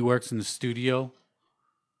ICP works in the studio.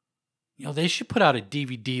 They should put out a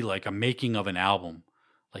DVD, like a making of an album.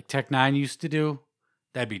 Like Tech Nine used to do.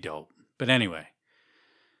 That'd be dope. But anyway.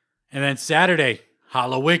 And then Saturday,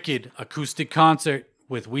 Hallowicked acoustic concert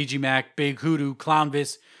with Ouija Mac, Big Hoodoo,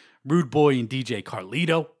 Clownvis, Rude Boy, and DJ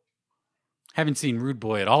Carlito. Haven't seen Rude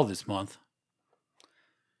Boy at all this month.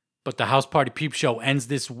 But the House Party Peep Show ends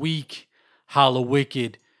this week.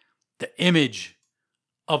 Hallowicked. The image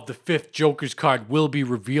of the 5th Joker's card will be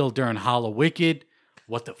revealed during Hallowicked.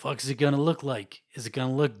 What the fuck is it going to look like? Is it going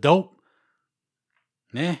to look dope?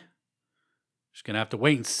 Just going to have to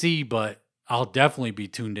wait and see, but I'll definitely be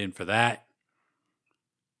tuned in for that.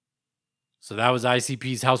 So that was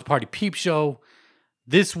ICP's House Party Peep Show.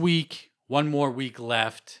 This week, one more week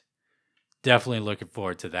left. Definitely looking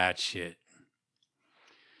forward to that shit.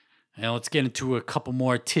 And let's get into a couple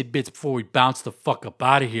more tidbits before we bounce the fuck up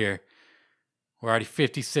out of here. We're already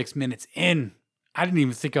 56 minutes in. I didn't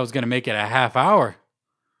even think I was going to make it a half hour.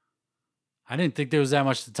 I didn't think there was that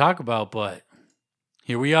much to talk about, but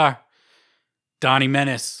here we are. Donnie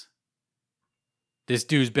Menace. This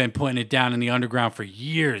dude's been putting it down in the underground for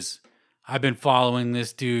years. I've been following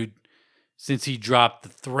this dude since he dropped the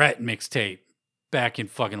Threat mixtape back in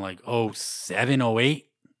fucking like 07, 08,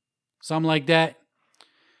 something like that.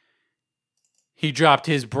 He dropped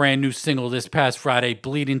his brand new single this past Friday,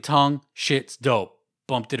 Bleeding Tongue. Shit's dope.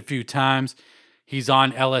 Bumped it a few times. He's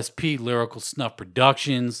on LSP, Lyrical Snuff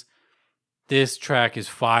Productions. This track is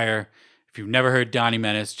fire. If you've never heard Donnie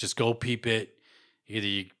Menace, just go peep it.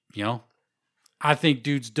 Either I think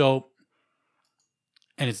dude's dope.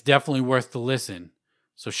 And it's definitely worth the listen.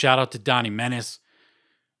 So shout out to Donnie Menace.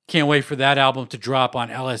 Can't wait for that album to drop on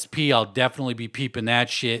LSP. I'll definitely be peeping that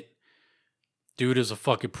shit. Dude is a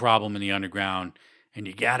fucking problem in the underground. And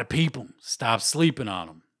you gotta peep him. Stop sleeping on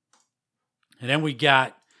him. And then we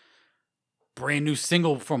got brand new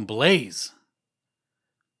single from Blaze.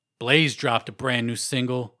 Blaze dropped a brand new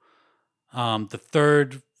single. The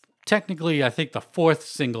third, technically I think the fourth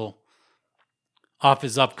single off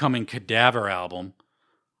his upcoming Cadaver album.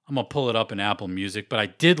 I'm going to pull it up in Apple Music, but I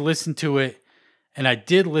did listen to it, and I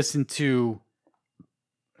did listen to,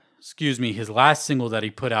 his last single that he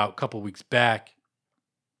put out a couple weeks back.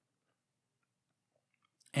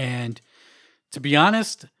 And to be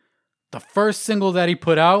honest, the first single that he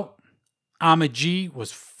put out, I'm a G,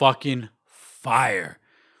 was fucking fire.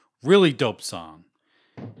 Really dope song.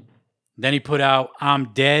 Then he put out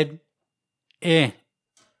I'm Dead. It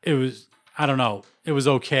was, I don't know, it was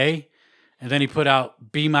okay. And then he put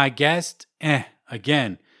out Be My Guest.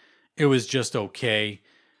 Again, it was just okay.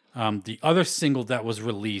 The other single that was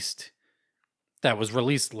released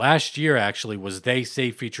last year actually, was They Say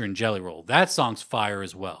featuring Jelly Roll. That song's fire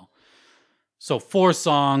as well. So 4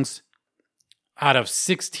 songs out of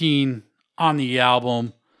 16 on the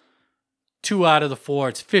album. 2 out of the 4.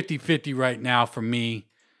 It's 50-50 right now for me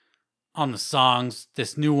on the songs.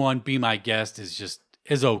 This new one, Be My Guest, is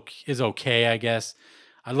okay, I guess.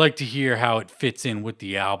 I'd like to hear how it fits in with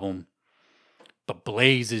the album. But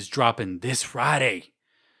Blaze is dropping this Friday.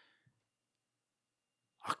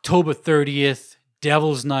 October 30th,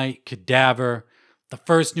 Devil's Night, Cadaver. The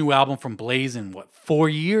first new album from Blaze in, 4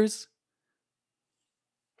 years?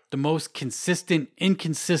 The most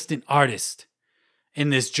inconsistent artist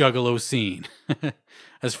in this Juggalo scene.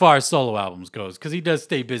 As far as solo albums goes. Because he does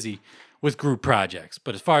stay busy with group projects.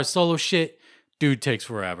 But as far as solo shit, dude takes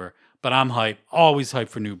forever. But I'm hyped. Always hyped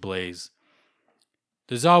for new Blaze.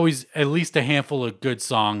 There's always at least a handful of good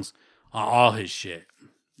songs on all his shit.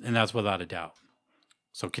 And that's without a doubt.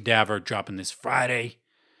 So Cadaver dropping this Friday.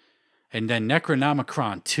 And then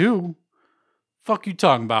Necronomicron 2. Fuck you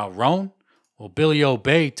talking about, Ron? Well, Billy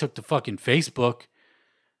Obey took to fucking Facebook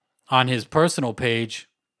on his personal page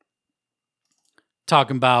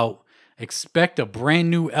talking about expect a brand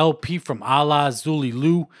new LP from Allah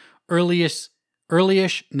Zulilu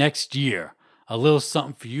early-ish next year. A little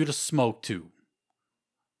something for you to smoke to.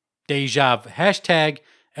 Deja, hashtag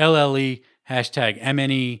LLE, hashtag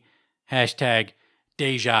MNE, hashtag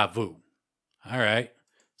Deja Vu. All right.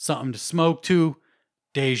 Something to smoke to.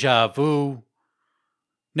 Deja Vu.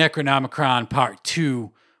 Necronomicron Part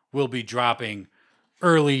 2 will be dropping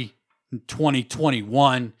early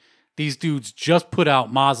 2021. These dudes just put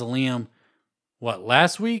out Mausoleum,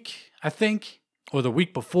 last week, I think? Or the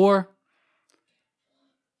week before?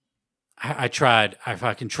 I tried. I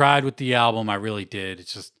fucking tried with the album. I really did.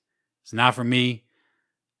 It's not for me.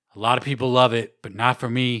 A lot of people love it, but not for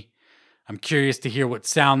me. I'm curious to hear what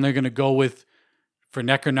sound they're going to go with for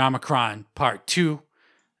Necronomicron Part 2.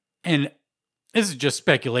 And this is just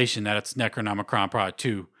speculation that it's Necronomicron Part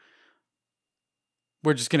 2.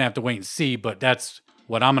 We're just going to have to wait and see, but that's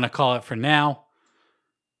what I'm going to call it for now.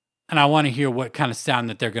 And I want to hear what kind of sound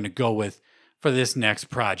that they're going to go with for this next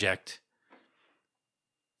project.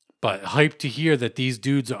 But hyped to hear that these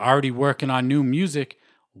dudes are already working on new music.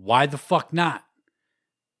 Why the fuck not?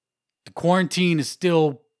 The quarantine is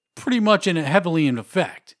still pretty much heavily in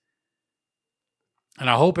effect. And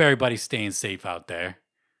I hope everybody's staying safe out there.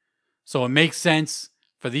 So it makes sense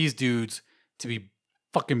for these dudes to be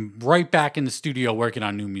fucking right back in the studio working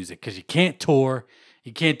on new music. Because you can't tour.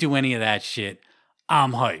 You can't do any of that shit.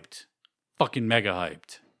 I'm hyped. Fucking mega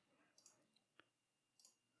hyped.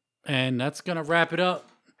 And that's going to wrap it up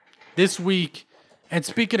this week. And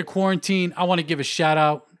speaking of quarantine, I want to give a shout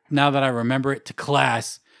out, now that I remember it, to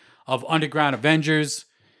Class of Underground Avengers.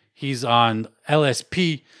 He's on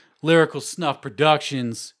LSP, Lyrical Snuff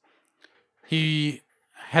Productions. He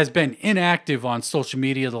has been inactive on social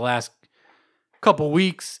media the last couple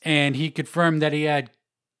weeks, and he confirmed that he had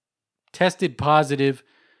tested positive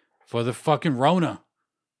for the fucking Rona.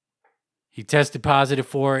 He tested positive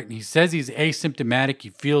for it, and he says he's asymptomatic.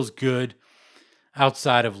 He feels good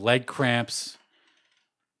outside of leg cramps.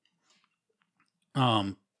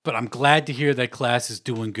 But I'm glad to hear that Class is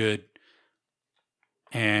doing good.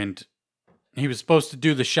 And he was supposed to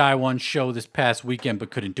do the Shy One show this past weekend, but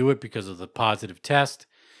couldn't do it because of the positive test.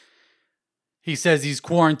 He says he's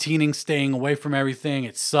quarantining, staying away from everything.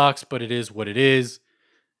 It sucks, but it is what it is.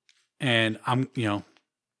 And I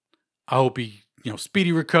hope he,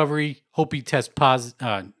 speedy recovery. Hope he tests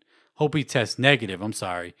hope he tests negative.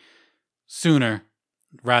 Sooner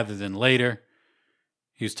rather than later.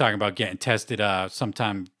 He was talking about getting tested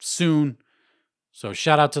sometime soon. So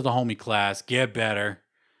shout out to the homie Class. Get better.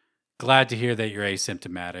 Glad to hear that you're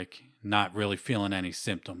asymptomatic. Not really feeling any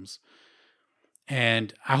symptoms.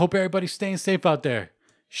 And I hope everybody's staying safe out there.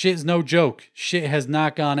 Shit is no joke. Shit has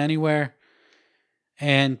not gone anywhere.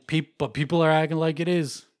 But people are acting like it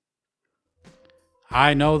is.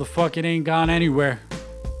 I know the fuck it ain't gone anywhere.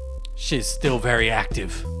 Shit's still very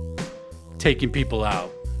active. Taking people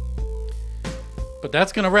out. But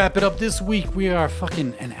that's going to wrap it up this week. We are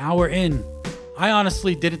fucking an hour in. I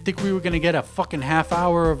honestly didn't think we were going to get a fucking half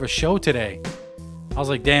hour of a show today. I was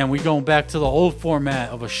like, damn, we going back to the old format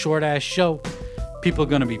of a short ass show. People are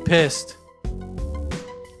going to be pissed.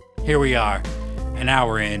 Here we are, an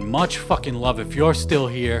hour in. Much fucking love if you're still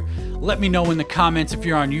here. Let me know in the comments if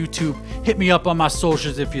you're on YouTube. Hit me up on my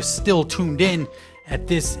socials if you're still tuned in at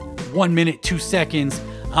this 1 minute, 2 seconds.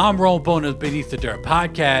 I'm Rollbone of Beneath the Dirt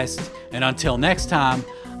Podcast. And until next time,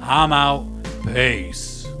 I'm out. Peace.